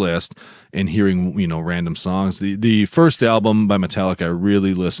playlist and hearing, random songs. The first album by Metallica I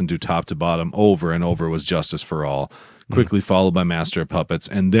really listened to top to bottom over and over was Justice for All, quickly followed by Master of Puppets,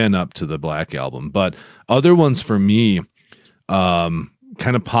 and then up to the Black Album. But other ones for me, kind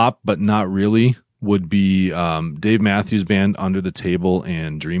of pop, but not really, would be Dave Matthews Band, Under the Table,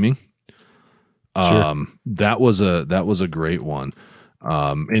 and Dreaming. That was a great one.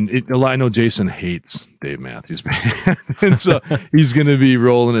 I know Jason hates Dave Matthews Band, and so he's going to be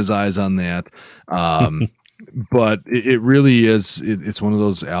rolling his eyes on that. But it really is. It's one of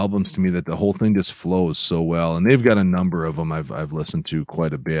those albums to me that the whole thing just flows so well, and they've got a number of them I've listened to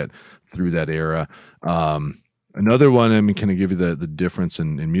quite a bit through that era. Another one, can I give you the difference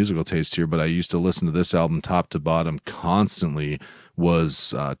in musical taste here? But I used to listen to this album top to bottom constantly.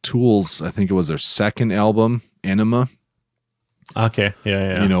 Was Tool's? I think it was their second album, Enema. Okay,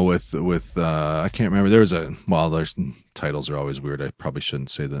 yeah. With I can't remember. There's titles are always weird. I probably shouldn't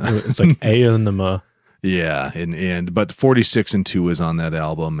say that. It's like Enema. Yeah, but 46 and 2 is on that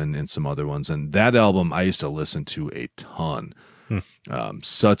album, and some other ones. And that album I used to listen to a ton.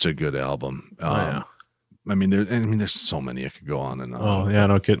 Such a good album. Yeah. There's so many I could go on and on. Oh yeah,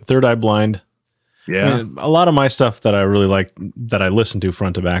 no kidding. Third Eye Blind. Yeah, a lot of my stuff that I really liked that I listened to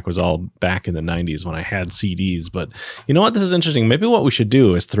front to back was all back in the 90s when I had CDs. But you know what? This is interesting. Maybe what we should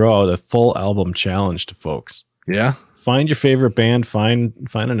do is throw out a full album challenge to folks. Yeah. Find your favorite band, find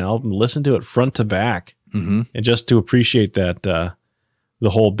an album, listen to it front to back, and just to appreciate that the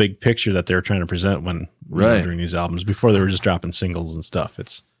whole big picture that they're trying to present when during these albums before they were just dropping singles and stuff.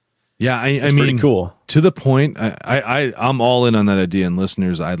 It's pretty cool. To the point, I'm all in on that idea, and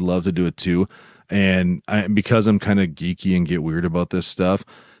listeners, I'd love to do it too. And because I'm kind of geeky and get weird about this stuff,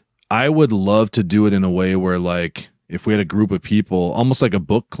 I would love to do it in a way where, like, if we had a group of people, almost like a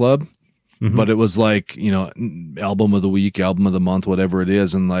book club, but it was like, album of the week, album of the month, whatever it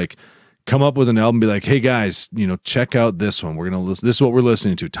is, and like come up with an album, be like, hey guys, check out this one. We're gonna listen. This is what we're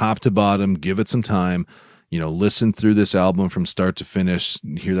listening to, top to bottom. Give it some time. listen through this album from start to finish,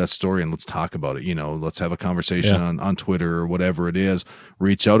 hear that story, and let's talk about it. Let's have a conversation on Twitter or whatever it is.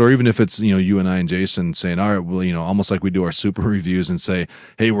 Reach out, or even if it's you and I and Jason saying, all right, well, almost like we do our super reviews and say,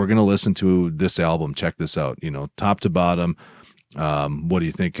 hey, we're gonna listen to this album, check this out, top to bottom. What do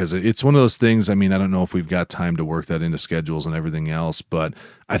you think? Because it's one of those things. I mean, I don't know if we've got time to work that into schedules and everything else, but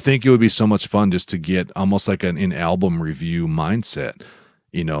I think it would be so much fun just to get almost like an in-album review mindset.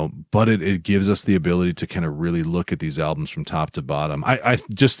 But it gives us the ability to kind of really look at these albums from top to bottom. I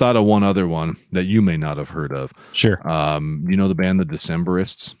just thought of one other one that you may not have heard of. Sure. The band The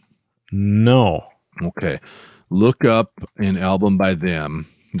Decemberists? No. Okay. Look up an album by them.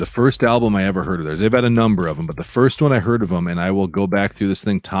 The first album I ever heard of theirs. They've had a number of them, but the first one I heard of them, and I will go back through this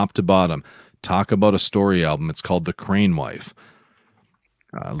thing top to bottom, talk about a story album. It's called The Crane Wife.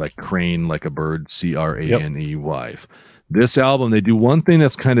 Like crane, like a bird, Crane wife. This album, they do one thing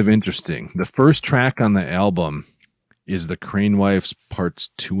that's kind of interesting. The first track on the album is the Crane Wife's parts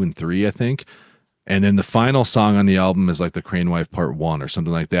 2 and 3, I think. And then the final song on the album is like the Crane Wife part 1 or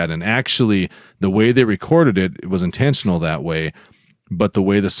something like that. And actually, the way they recorded it was intentional that way. But the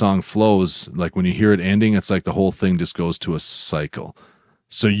way the song flows, like when you hear it ending, it's like the whole thing just goes to a cycle.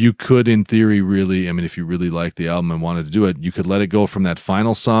 So you could, in theory, really, if you really liked the album and wanted to do it, you could let it go from that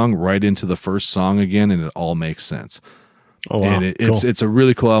final song right into the first song again, and it all makes sense. Oh, wow. And it's a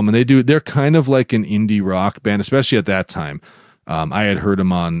really cool album. And they're kind of like an indie rock band, especially at that time. I had heard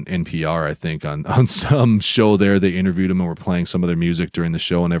them on NPR, I think, on some show there. They interviewed them and were playing some of their music during the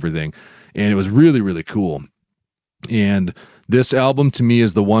show and everything. And it was really, really cool. And this album to me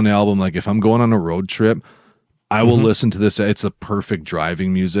is the one album, like if I'm going on a road trip, I will listen to this. It's the perfect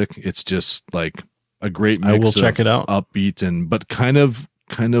driving music. It's just like a great mix. I will check it out. Upbeat but kind of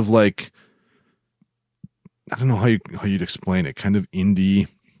like, I don't know how you'd explain it. Kind of indie.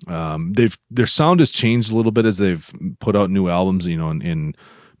 Their sound has changed a little bit as they've put out new albums. In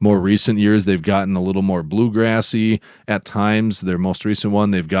more recent years, they've gotten a little more bluegrassy at times. Their most recent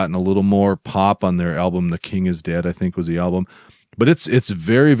one, they've gotten a little more pop on their album. The King is Dead, I think, was the album. But it's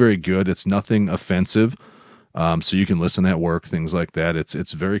very, very good. It's nothing offensive. So you can listen at work, things like that.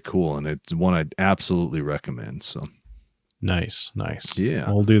 It's very cool, and it's one I'd absolutely recommend. So nice. Yeah,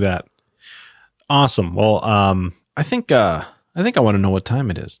 we'll do that. Awesome. Well, I think I want to know what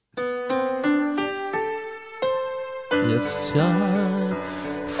time it is. It's time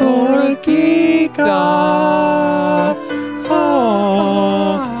for a Geek Off.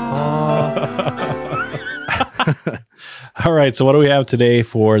 All right, so what do we have today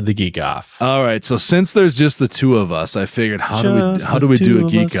for the Geek Off? All right, so since there's just the two of us, I figured how do we do a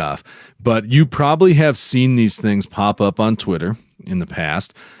Geek Off? But you probably have seen these things pop up on Twitter in the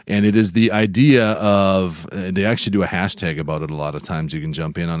past, and it is the idea of, they actually do a hashtag about it a lot of times. You can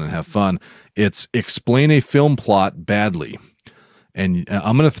jump in on and have fun. It's explain a film plot badly. And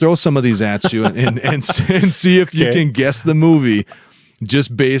I'm going to throw some of these at you and see if you can guess the movie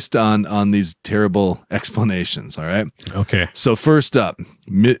just based on these terrible explanations. All right. Okay. So first up,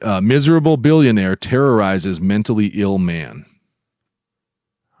 miserable billionaire terrorizes mentally ill man.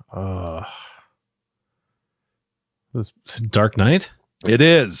 Dark Knight? It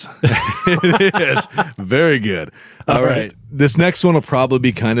is. It is. Very good. All right. This next one will probably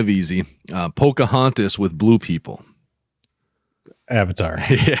be kind of easy. Pocahontas with blue people. Avatar.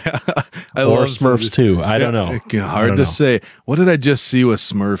 Yeah. Or Smurfs too. I don't know. Hard to say. What did I just see with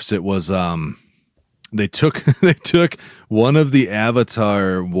Smurfs? It was they took one of the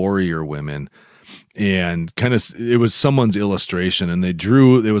Avatar warrior women and kind of, it was someone's illustration, and they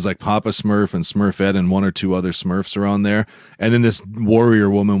drew, it was like Papa Smurf and Smurfette and one or two other Smurfs around there. And then this warrior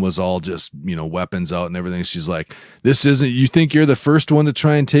woman was all just, weapons out and everything. She's like, this isn't, you think you're the first one to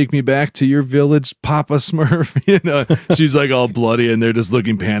try and take me back to your village, Papa Smurf? She's like all bloody, and they're just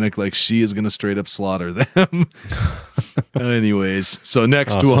looking panicked like she is going to straight up slaughter them. Anyways, so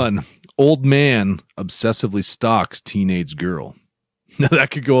next one, old man obsessively stalks teenage girl. Now that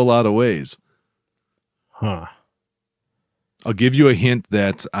could go a lot of ways. Huh. I'll give you a hint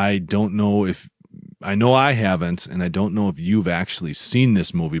that I don't know if, I know I haven't, and I don't know if you've actually seen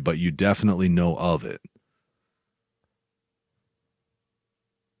this movie, but you definitely know of it.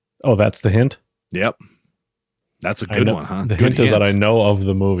 Oh, that's the hint? Yep. That's a good one, huh? The hint is that I know of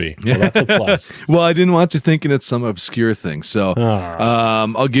the movie. Well, that's a plus. Well, I didn't want you thinking it's some obscure thing. So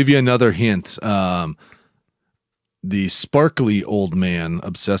I'll give you another hint. The sparkly old man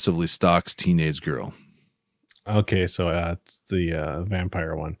obsessively stalks teenage girl. Okay, so it's the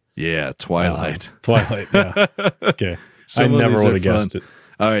vampire one. Yeah, Twilight. Twilight, yeah. Okay. I never would have guessed it.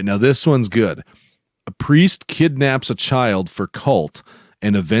 All right, now this one's good. A priest kidnaps a child for cult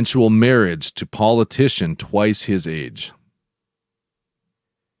an eventual marriage to politician twice his age.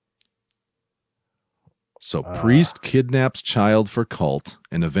 So priest kidnaps child for cult,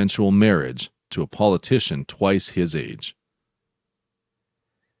 an eventual marriage to a politician twice his age.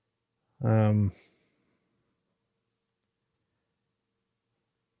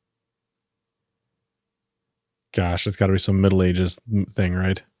 Gosh, it's got to be some Middle Ages thing,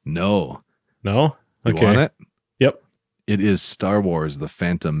 right? No. No? You want it? Yep. It is Star Wars: The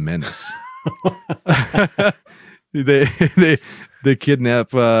Phantom Menace. they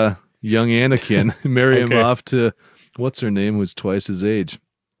kidnap young Anakin, marry him off to what's her name, who's twice his age.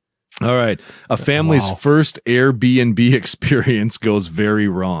 All right. A family's first Airbnb experience goes very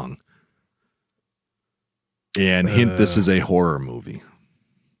wrong. And hint, this is a horror movie.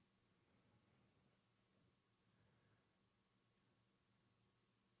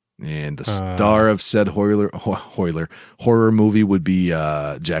 And the star of said horror movie would be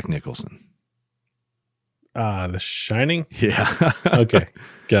Jack Nicholson. The Shining? Yeah. Okay.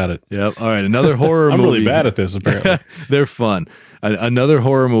 Got it. Yep. All right. Another horror movie. I'm really bad at this, apparently. They're fun. Another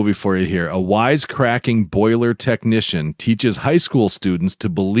horror movie for you here. A wisecracking boiler technician teaches high school students to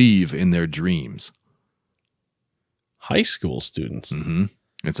believe in their dreams. High school students? Mm-hmm.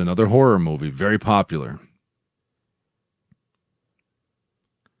 It's another horror movie. Very popular.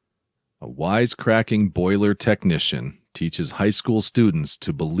 A wisecracking boiler technician teaches high school students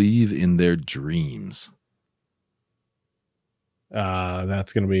to believe in their dreams.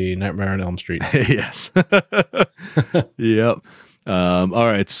 That's going to be Nightmare on Elm Street. Yes. Yep. All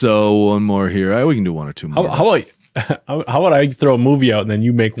right. So one more here. We can do one or two more. How about I throw a movie out and then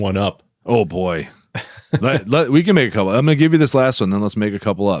you make one up? Oh boy. We can make a couple. I'm going to give you this last one, then let's make a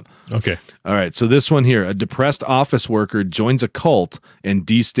couple up. Okay. All right. So this one here, a depressed office worker joins a cult and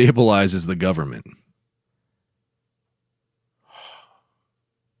destabilizes the government.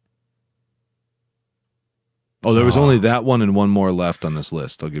 Oh, there was only that one and one more left on this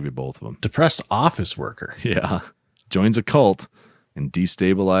list. I'll give you both of them. Depressed office worker. Yeah. Joins a cult and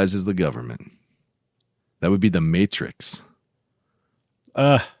destabilizes the government. That would be The Matrix.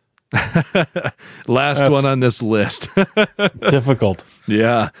 Last one on this list. Difficult.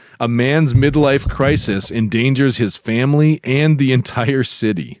 Yeah. A man's midlife crisis endangers his family and the entire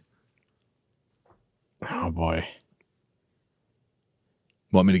city. Oh, boy.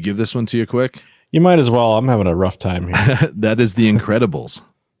 Want me to give this one to you quick? You might as well. I'm having a rough time here. That is The Incredibles.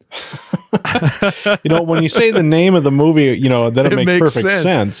 When you say the name of the movie, then it makes perfect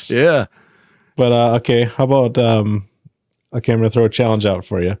sense. Yeah. But, okay. How about, okay, I'm going to throw a challenge out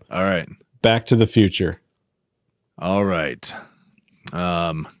for you. All right. Back to the Future. All right.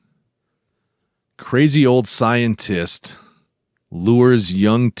 Crazy old scientist lures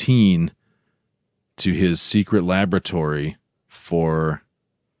young teen to his secret laboratory for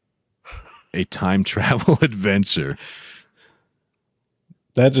a time travel adventure.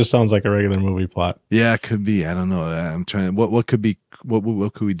 That just sounds like a regular movie plot. Yeah, it could be. I don't know. I'm trying. What could be?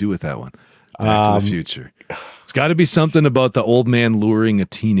 What could we do with that one? Back to the Future. It's got to be something about the old man luring a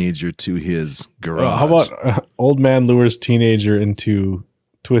teenager to his garage. How about old man lures teenager into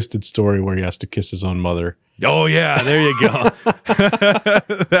Twisted Story where he has to kiss his own mother? Oh yeah, there you go.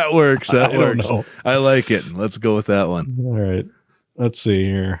 That works. That works. I like it. Let's go with that one. All right. Let's see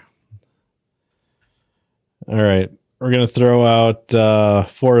here. All right. We're going to throw out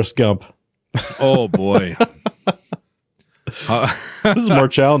Forrest Gump. Oh boy. This is more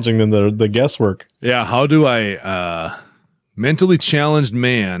challenging than the guesswork. Yeah, how do I mentally challenged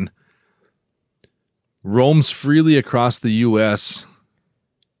man roams freely across the US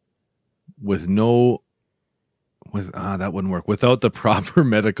with that wouldn't work, without the proper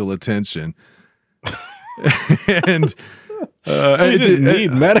medical attention. And he didn't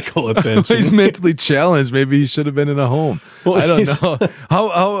need medical attention. He's mentally challenged. Maybe he should have been in a home. Well, I don't know.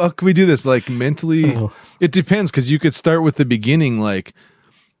 How can we do this? Like mentally, It depends, because you could start with the beginning, like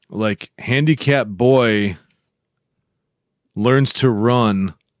handicapped boy learns to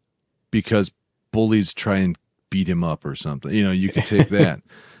run because bullies try and beat him up or something. You could take that.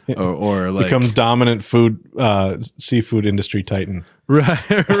 Or like becomes dominant seafood industry titan.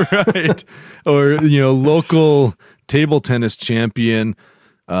 Right. Or, local table tennis champion.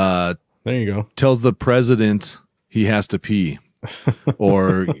 There you go. Tells the president he has to pee,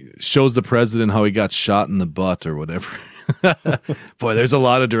 or shows the president how he got shot in the butt or whatever. Boy, there's a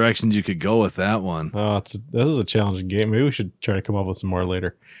lot of directions you could go with that one. Oh, this is a challenging game. Maybe we should try to come up with some more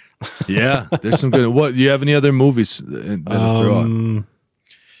later. Yeah, there's some good. What, do you have any other movies that throw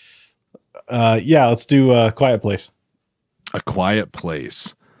out? Yeah, let's do Quiet Place. A Quiet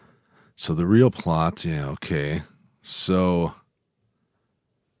Place. So the real plot, yeah, okay. So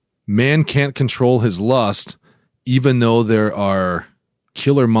Man can't control his lust, even though there are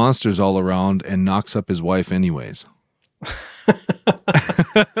killer monsters all around, and knocks up his wife anyways.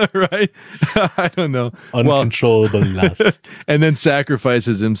 Right? I don't know. Uncontrollable lust. And then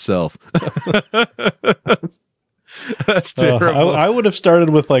sacrifices himself. That's terrible. I would have started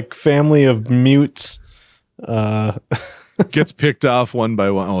with like family of mutes. Gets picked off one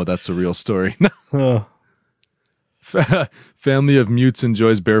by one. Oh, that's a real story. Family of mutes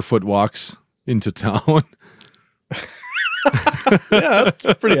enjoys barefoot walks into town. Yeah,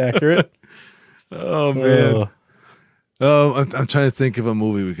 that's pretty accurate. Oh man. I'm trying to think of a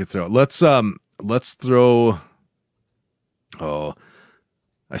movie we could throw. Let's throw. Oh,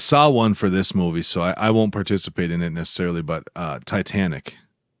 I saw one for this movie, so I won't participate in it necessarily. But Titanic.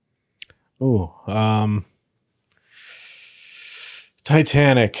 Oh,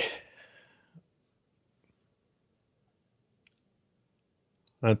 Titanic.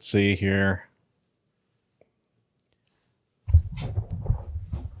 Let's see here.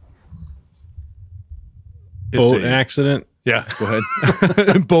 Boat accident. Yeah, go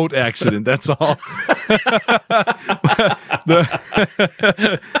ahead. Boat accident. That's all.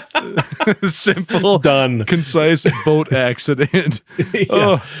 Simple, done, concise boat accident.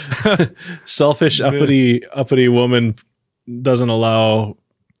 Oh. Selfish, uppity woman doesn't allow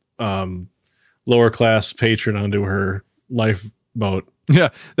lower class patron onto her lifeboat. Yeah,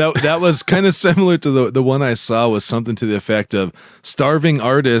 that was kind of similar to the one I saw. Was something to the effect of starving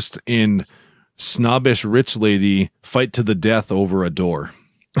artist in snobbish rich lady fight to the death over a door.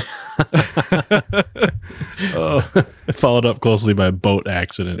 Followed up closely by boat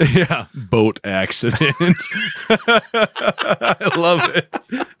accident. Yeah, boat accident. I love it.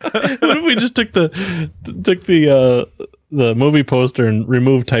 What if we just took the movie poster and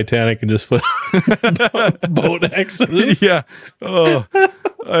removed Titanic and just put boat accident? Yeah. Oh,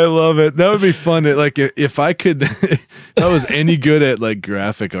 I love it. That would be fun. Like if I could, if I was any good at like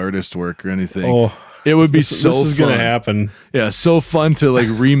graphic artist work or anything, it would be this is gonna happen. Yeah, so fun to like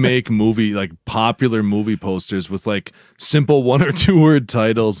remake popular movie posters with like simple 1 or 2 word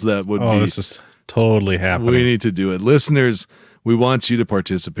titles that would be. This is totally happening. We need to do it, listeners. We want you to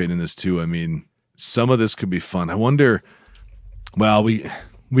participate in this too. I mean, some of this could be fun. I wonder. Well, we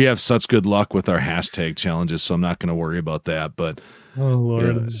have such good luck with our hashtag challenges, so I'm not going to worry about that. But oh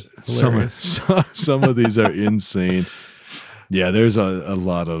Lord, some of these are insane. Yeah, there's a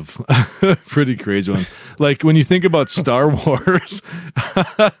lot of pretty crazy ones. Like when you think about Star Wars,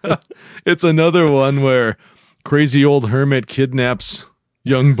 it's another one where crazy old hermit kidnaps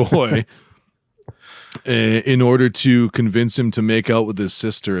young boy in order to convince him to make out with his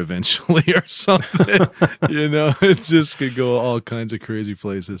sister eventually or something. It just could go all kinds of crazy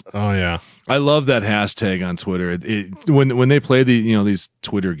places. Oh yeah. I love that hashtag on Twitter. When they play these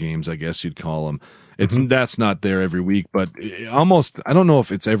Twitter games, I guess you'd call them. That's not there every week, but almost, I don't know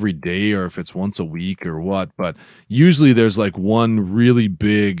if it's every day or if it's once a week or what, but usually there's like one really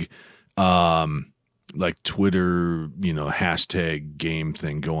big, like Twitter, hashtag game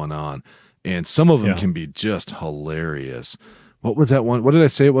thing going on. And some of them can be just hilarious. What was that one? What did I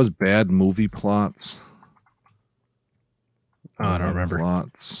say it was? Bad movie plots? Oh, I don't remember.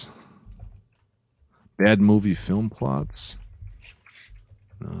 Plots. Bad movie film plots?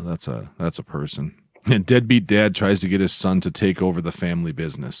 No, that's a person. And deadbeat dad tries to get his son to take over the family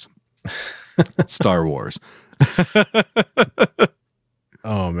business. Star Wars.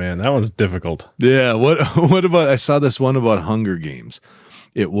 Oh man, that one's difficult. Yeah. What about? I saw this one about Hunger Games.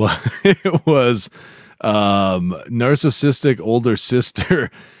 It was narcissistic older sister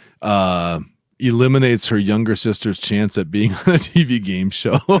eliminates her younger sister's chance at being on a TV game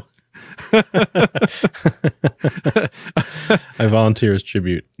show. I volunteer as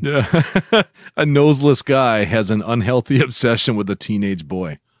tribute. Yeah. A noseless guy has an unhealthy obsession with a teenage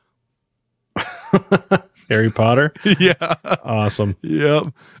boy. Harry Potter? Yeah. Awesome.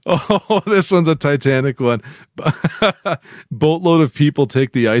 Yep. Oh, this one's a Titanic one. Boatload of people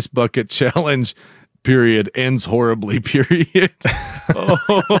take the ice bucket challenge, period. Ends horribly, period.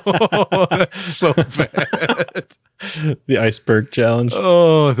 Oh, that's so bad. The iceberg challenge.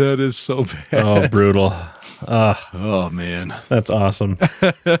 Oh, that is so bad. Oh, brutal. Oh, man. That's awesome.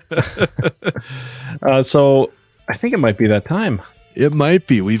 So I think it might be that time. It might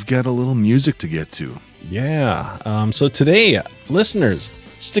be. We've got a little music to get to. Yeah. So today, listeners,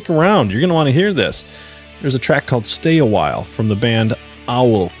 stick around. You're going to want to hear this. There's a track called Stay a While from the band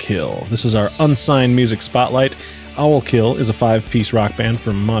Owlkill. This is our unsigned music spotlight. Owlkill is a 5-piece rock band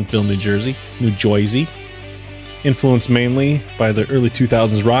from Montville, New Jersey. Influenced mainly by the early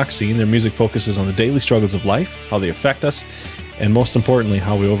 2000s rock scene, their music focuses on the daily struggles of life, how they affect us, and most importantly,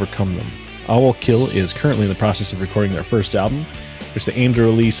 how we overcome them. Owl Kill is currently in the process of recording their first album, which they aim to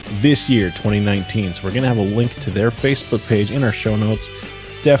release this year, 2019. So we're going to have a link to their Facebook page in our show notes.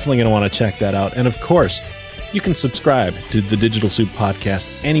 Definitely going to want to check that out. And of course, you can subscribe to the Digital Soup Podcast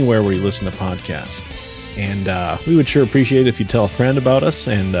anywhere where you listen to podcasts. And we would sure appreciate it if you tell a friend about us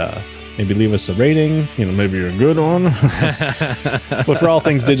and maybe leave us a rating, maybe a good one. But for all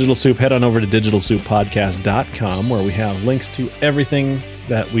things Digital Soup, head on over to digitalsouppodcast.com, where we have links to everything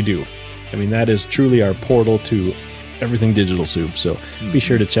that we do. I mean, that is truly our portal to everything Digital Soup, so be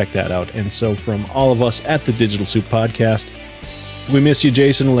sure to check that out. And so from all of us at the Digital Soup Podcast, we miss you,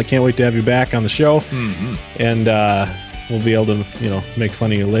 Jason. I can't wait to have you back on the show. And we'll be able to, make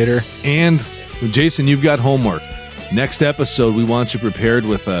fun of you later. And Jason, you've got homework. Next episode, we want you prepared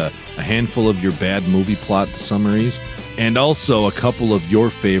with a handful of your bad movie plot summaries and also a couple of your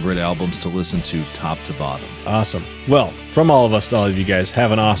favorite albums to listen to top to bottom. Awesome. Well, from all of us to all of you guys,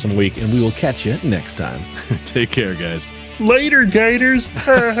 have an awesome week, and we will catch you next time. Take care, guys. Later, gators.